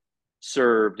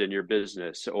unserved in your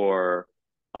business, or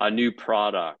a new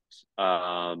product,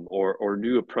 or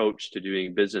new approach to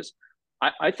doing business.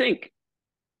 I think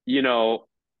you know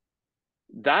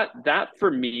that for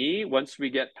me, once we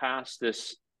get past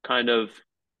this kind of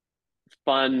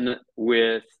fun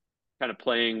with kind of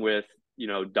playing with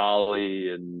Dolly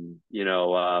and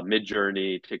Mid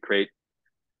Journey to create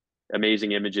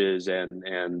amazing images,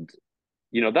 and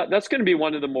that's going to be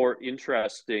one of the more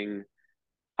interesting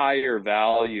higher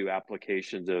value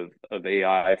applications of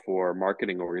AI for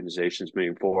marketing organizations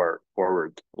moving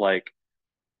forward. Like,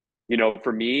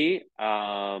 for me,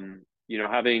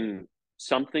 having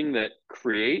something that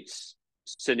creates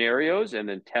scenarios and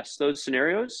then tests those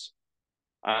scenarios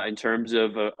in terms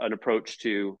of an approach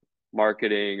to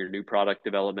marketing or new product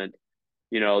development,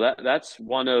 that's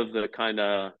one of the kind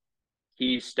of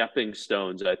key stepping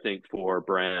stones, I think, for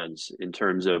brands in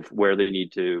terms of where they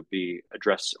need to be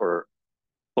addressed or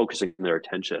focusing their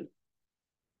attention.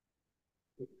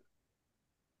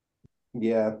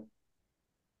 Yeah,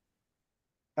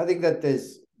 I think that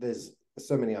there's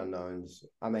so many unknowns.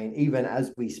 I mean, even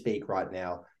as we speak right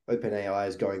now, OpenAI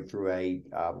is going through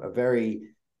a very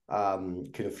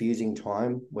confusing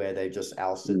time where they just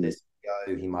ousted their Mm,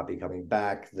 CEO. He might be coming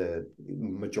back. The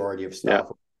majority of yeah.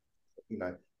 staff, you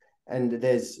know, and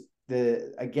there's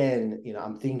the again,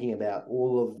 I'm thinking about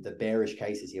all of the bearish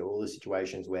cases here, all the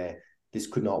situations where this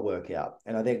could not work out.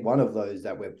 And I think one of those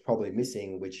that we're probably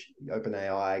missing, which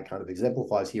OpenAI kind of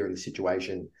exemplifies here in the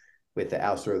situation with the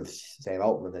ouster of Sam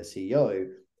Altman, their CEO,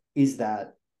 is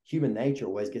that human nature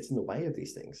always gets in the way of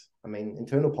these things. I mean,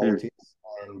 internal Mm, politics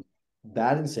and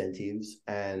bad incentives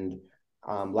and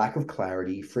lack of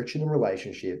clarity, friction in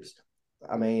relationships.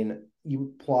 I mean,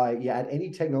 you add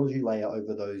any technology layer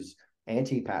over those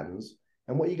anti patterns,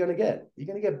 and what you're going to get? You're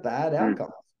going to get bad mm,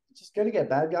 outcomes. It's just going to get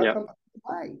bad yeah. outcomes,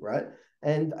 right?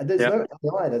 And there's Yeah.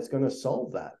 no AI that's going to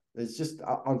solve that. There's just,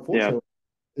 Yeah. unfortunately,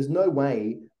 there's no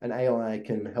way an AI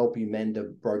can help you mend a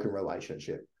broken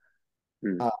relationship,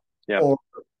 Mm, uh, yeah.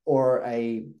 or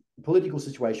a political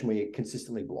situation where you're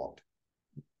consistently blocked.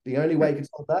 The only way Mm, you can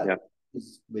solve that yeah.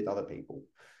 is with other people.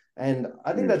 And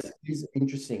I think mm, that's is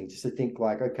interesting just to think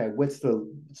like, okay, what's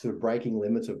the sort of breaking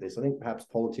limits of this? I think perhaps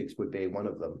politics would be one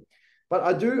of them. But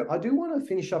I do want to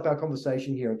finish up our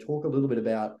conversation here and talk a little bit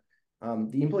about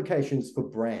the implications for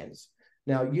brands.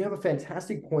 Now, you have a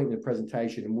fantastic point in the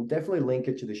presentation, and we'll definitely link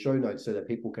it to the show notes so that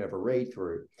people can have a read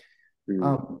through.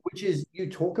 mm, Which is you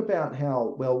talk about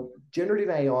how, well, generative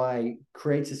AI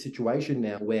creates a situation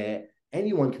now where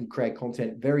anyone can create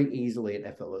content very easily and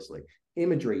effortlessly.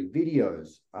 Imagery, videos,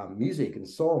 music and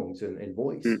songs and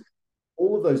voice. mm,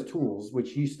 All of those tools,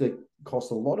 which used to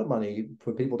cost a lot of money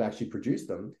for people to actually produce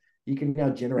them, you can now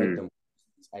generate mm, them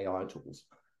with AI tools.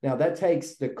 Now, that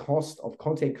takes the cost of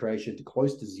content creation to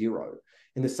close to zero,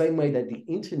 in the same way that the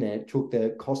internet took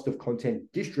the cost of content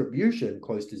distribution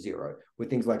close to zero with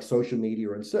things like social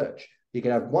media and search. You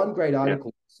can have one great yeah,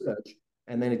 article search,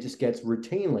 and then it just gets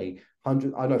routinely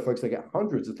hundreds. I know folks that get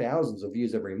hundreds of thousands of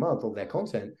views every month of their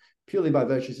content purely by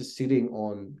virtue of just sitting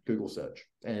on Google search,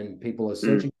 and people are mm,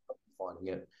 searching,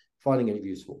 finding it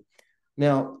useful.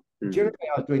 Now, mm, generative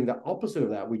AI is doing the opposite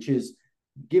of that, which is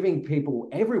giving people,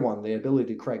 everyone, the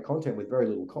ability to create content with very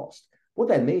little cost. What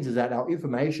that means is that our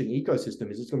information ecosystem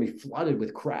is just going to be flooded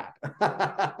with crap.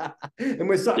 And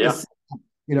we're starting to yeah, see,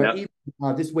 yeah,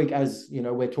 even this week, as you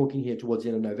know, we're talking here towards the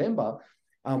end of November,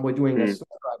 we're doing a mm, story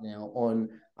right now on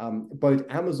both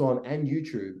Amazon and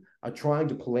YouTube are trying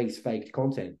to police faked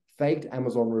content, faked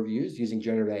Amazon reviews using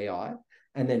generative AI,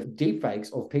 and then deep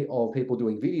fakes of people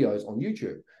doing videos on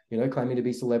YouTube, claiming to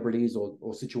be celebrities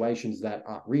or situations that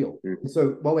aren't real. mm, And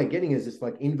so what we're getting is this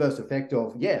like inverse effect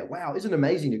of, yeah, wow, isn't it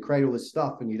amazing to create all this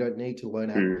stuff and you don't need to learn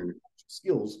how mm,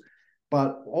 skills,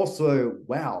 but also,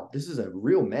 wow, this is a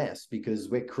real mess because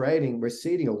we're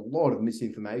seeding a lot of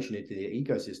misinformation into the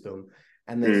ecosystem,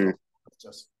 and there's mm,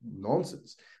 just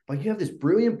nonsense. But you have this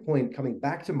brilliant point coming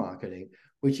back to marketing,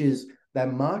 which is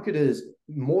that marketers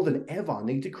more than ever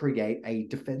need to create a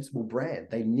defensible brand.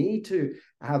 They need to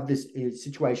have this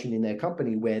situation in their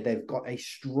company where they've got a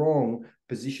strong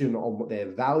position on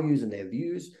their values and their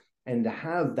views, and to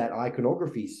have that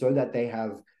iconography so that they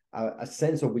have a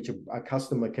sense of which a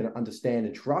customer can understand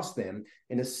and trust them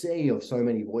in a sea of so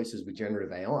many voices with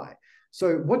generative AI.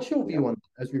 So, what's your yeah, view on,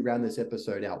 as we round this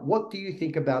episode out? What do you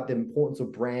think about the importance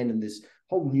of brand in this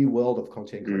whole new world of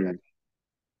content creation? mm,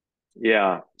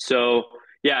 yeah. So,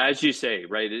 yeah, as you say,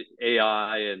 right,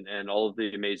 AI and all of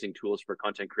the amazing tools for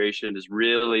content creation has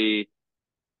really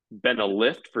been a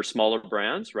lift for smaller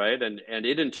brands, right? And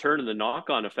it in turn, the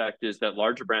knock-on effect is that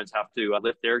larger brands have to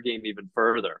lift their game even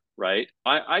further, right?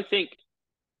 I think,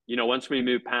 once we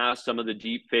move past some of the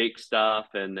deep fake stuff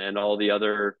and all the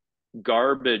other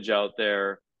garbage out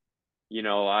there,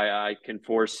 I can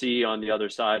foresee on the other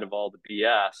side of all the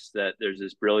BS that there's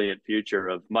this brilliant future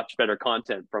of much better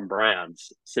content from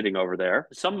brands sitting over there,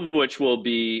 some of which will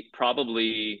be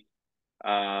probably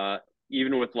uh,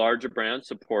 even with larger brands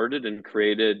supported and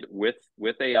created with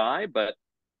AI. But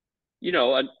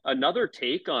another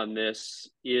take on this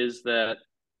is that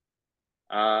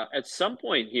at some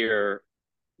point here,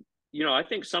 I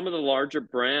think some of the larger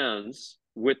brands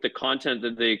with the content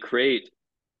that they create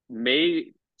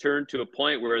may turn to a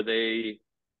point where they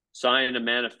sign a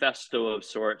manifesto of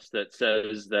sorts that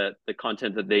says that the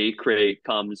content that they create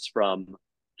comes from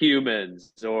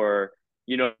humans, or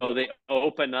they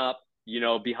open up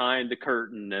behind the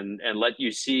curtain and let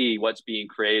you see what's being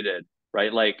created,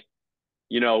 right? Like,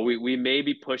 we may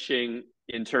be pushing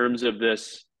in terms of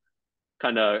this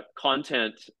kind of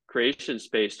content creation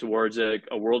space towards a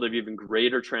world of even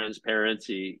greater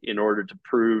transparency in order to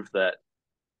prove that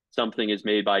something is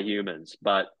made by humans.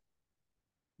 But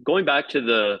going back to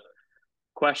the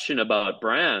question about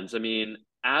brands, I mean,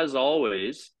 as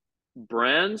always,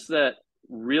 brands that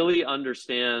really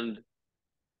understand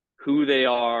who they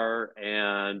are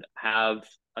and have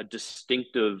a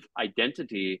distinctive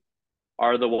identity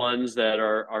are the ones that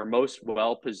are most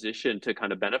well positioned to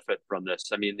kind of benefit from this.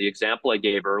 I mean, the example I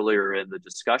gave earlier in the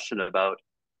discussion about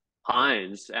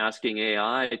Heinz asking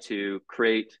AI to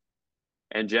create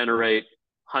and generate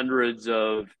hundreds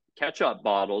of ketchup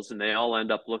bottles and they all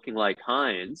end up looking like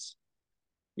Heinz,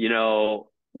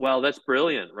 well, that's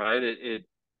brilliant, right? It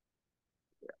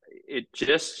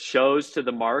just shows to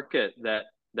the market that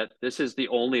this is the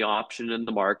only option in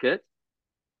the market,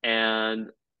 and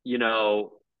you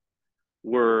know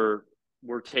we're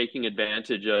we're taking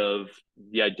advantage of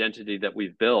the identity that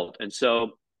we've built. And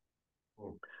so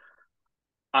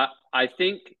I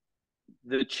think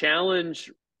the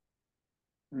challenge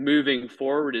moving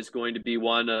forward is going to be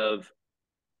one of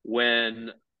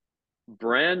when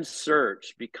brand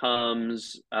search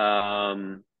becomes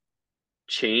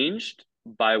changed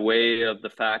by way of the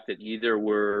fact that either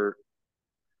we're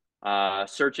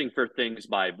searching for things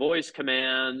by voice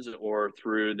commands or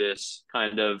through this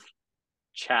kind of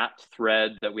chat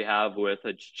thread that we have with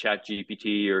a chat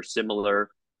GPT or similar,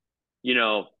 you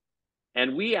know,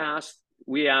 and we ask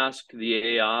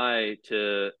the AI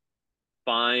to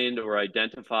find or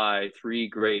identify 3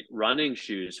 great running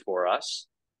shoes for us.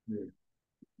 Mm.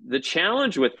 The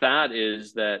challenge with that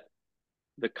is that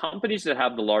the companies that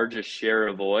have the largest share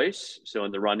of voice, so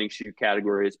in the running shoe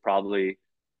category, it's probably,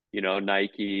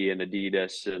 Nike and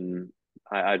Adidas, and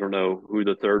I don't know who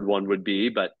the third one would be,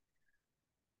 but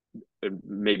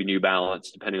maybe New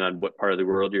Balance, depending on what part of the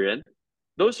world you're in.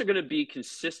 Those are going to be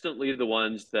consistently the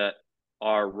ones that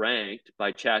are ranked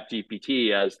by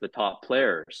ChatGPT as the top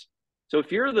players. So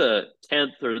if you're the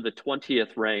 10th or the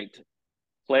 20th ranked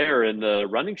player in the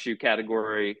running shoe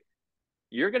category,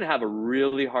 you're going to have a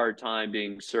really hard time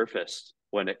being surfaced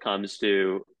when it comes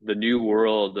to the new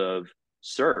world of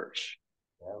search.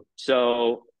 Yeah.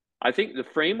 So I think the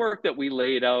framework that we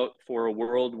laid out for a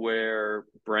world where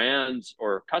brands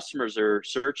or customers are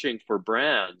searching for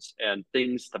brands and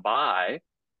things to buy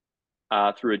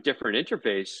through a different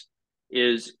interface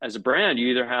is, as a brand, you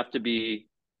either have to be,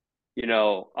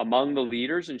 among the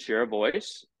leaders in share of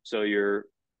voice. So you're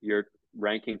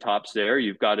ranking tops there.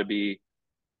 You've got to be,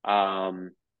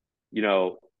 um, you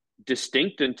know,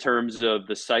 distinct in terms of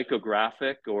the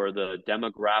psychographic or the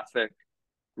demographic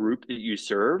group that you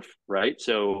serve, right?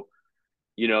 So,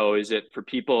 is it for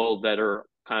people that are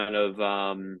kind of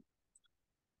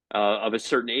a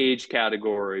certain age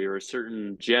category or a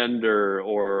certain gender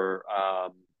or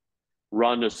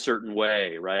run a certain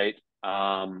way, right?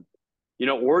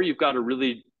 Or you've got to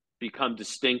really become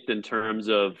distinct in terms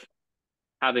of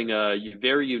having a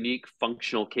very unique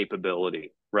functional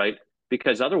capability, right?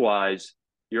 Because otherwise,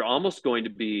 you're almost going to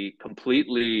be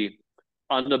completely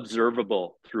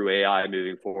unobservable through AI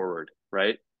moving forward,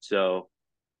 right? So,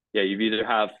 yeah, you either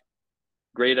have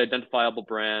great identifiable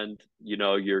brand,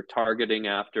 you're targeting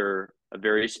after a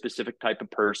very specific type of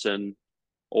person,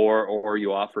 or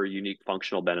you offer a unique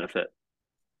functional benefit.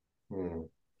 Hmm.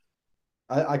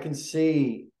 I can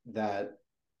see that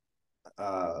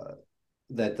uh,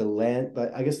 that the land,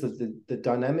 but I guess the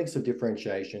dynamics of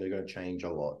differentiation are going to change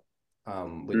a lot.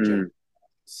 With Gen, Mm,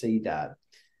 see that,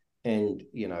 and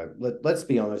let's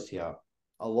be honest here.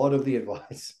 A lot of the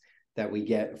advice that we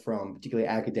get from particularly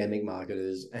academic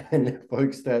marketers and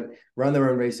folks that run their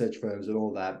own research firms and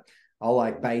all that are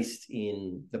like based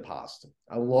in the past.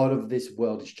 A lot of this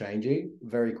world is changing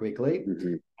very quickly,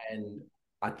 mm-hmm, and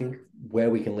I think where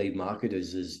we can lead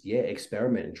marketers is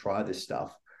experiment and try this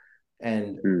stuff.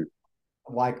 And mm,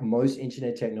 like most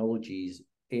internet technologies,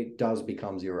 it does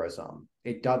become zero sum.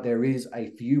 It does. There is a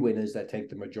few winners that take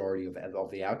the majority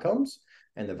of the outcomes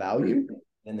and the mm, value,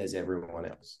 and there's everyone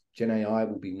else. Gen AI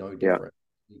will be no yeah, different.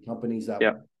 The companies that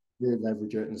yeah, really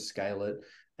leverage it and scale it,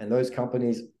 and those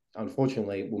companies,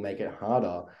 unfortunately, will make it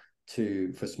harder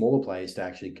for smaller players to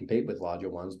actually compete with larger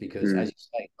ones because, mm, as you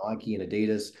say, Nike and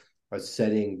Adidas are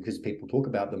setting, because people talk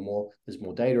about them more. There's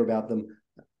more data about them.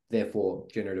 Therefore,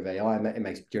 generative AI, it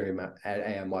makes generative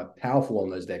AI more powerful on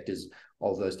those vectors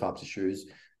of those types of shoes.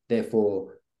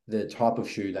 Therefore, the type of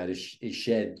shoe that is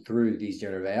shared through these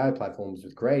generative AI platforms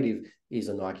with creative is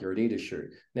a Nike or Adidas shoe.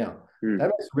 Now, mm, that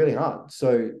makes it really hard.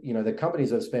 So, the companies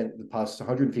that have spent the past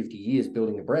 150 years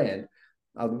building a brand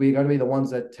are going to be the ones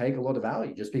that take a lot of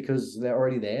value just because they're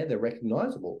already there, they're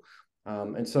recognizable.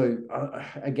 And so,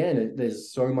 again,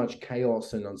 there's so much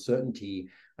chaos and uncertainty,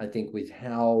 I think, with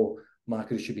how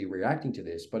marketers should be reacting to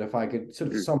this. But if I could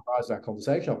sort of mm, summarize that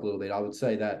conversation up a little bit, I would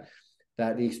say that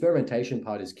the experimentation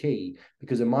part is key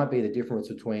because it might be the difference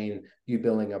between you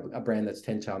building a brand that's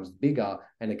 10 times bigger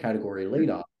and a category mm,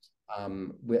 leader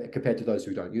compared to those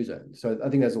who don't use it. So I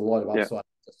think there's a lot of yeah, upside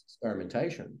to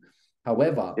experimentation.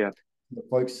 However, yeah,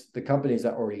 the companies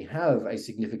that already have a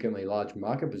significantly large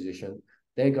market position,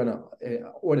 they're going to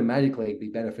automatically be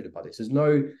benefited by this.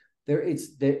 There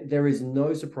is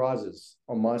no surprises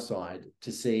on my side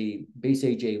to see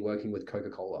BCG working with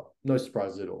Coca-Cola. No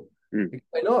surprises at all. mm,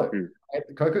 They know mm,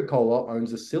 Coca-Cola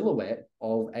owns a silhouette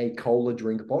of a cola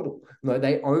drink bottle. No,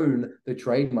 they own the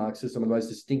trademarks to some of the most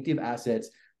distinctive assets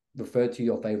referred to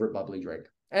your favorite bubbly drink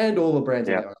and all the brands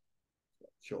that yeah, they own.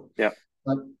 Sure. yeah,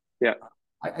 But yeah,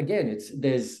 again,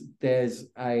 there's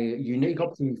a unique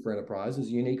opportunity for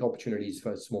enterprises, unique opportunities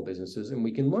for small businesses, and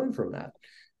we can learn from that.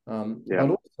 yeah, But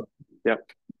also yeah,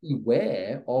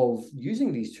 beware of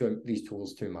using these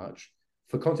tools too much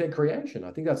for content creation.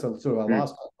 I think that's sort of our mm,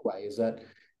 last takeaway is that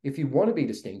if you want to be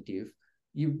distinctive,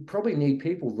 you probably need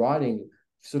people writing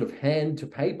sort of hand to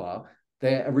paper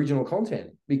their original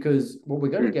content, because what we're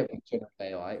going to get with generative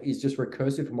AI is just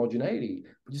recursive homogeneity.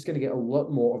 We're just going to get a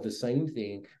lot more of the same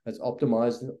thing that's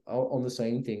optimized on the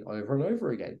same thing over and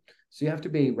over again. So you have to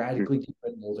be radically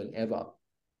different more than ever.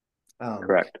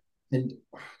 Correct. And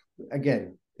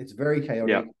again, it's very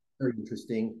chaotic, very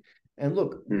interesting. And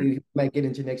look, we may get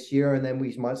into next year and then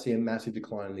we might see a massive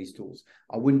decline in these tools.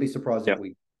 I wouldn't be surprised if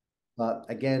we. But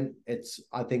again,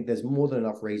 I think there's more than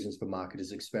enough reasons for marketers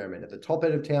to experiment at the top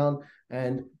end of town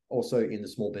and also in the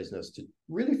small business to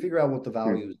really figure out what the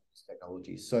value is of this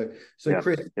technology. So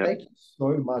Chris, thank you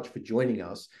so much for joining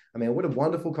us. I mean, what a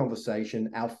wonderful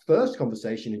conversation. Our first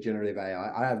conversation in generative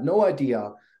AI. I have no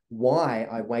idea why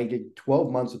I waited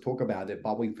 12 months to talk about it,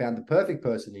 but we found the perfect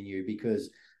person in you,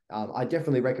 because I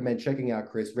definitely recommend checking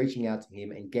out Chris, reaching out to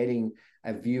him and getting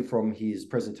a view from his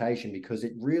presentation, because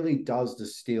it really does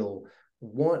distill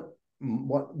what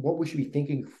we should be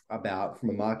thinking about from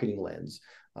a marketing lens.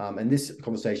 And this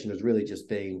conversation has really just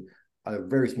been a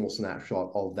very small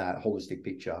snapshot of that holistic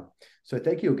picture. So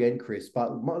thank you again, Chris.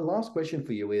 But my last question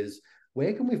for you is,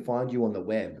 where can we find you on the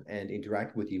web and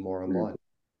interact with you more online?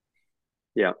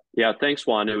 Yeah. Thanks,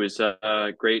 Juan. It was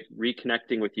great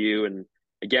reconnecting with you and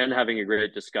again having a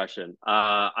great discussion.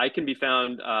 I can be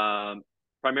found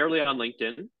primarily on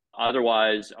LinkedIn.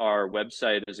 Otherwise, our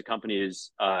website as a company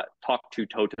is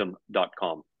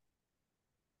talktototem.com.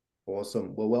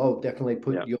 Awesome. Well, I'll definitely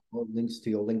put your links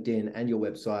to your LinkedIn and your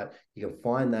website. You can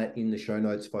find that in the show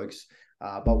notes, folks.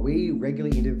 But we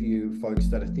regularly interview folks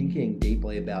that are thinking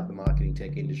deeply about the marketing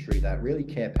tech industry, that really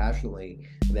care passionately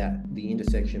about the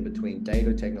intersection between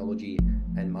data, technology,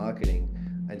 and marketing.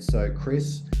 And so,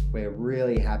 Chris, we're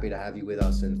really happy to have you with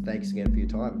us, and thanks again for your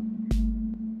time.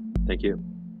 Thank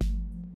you.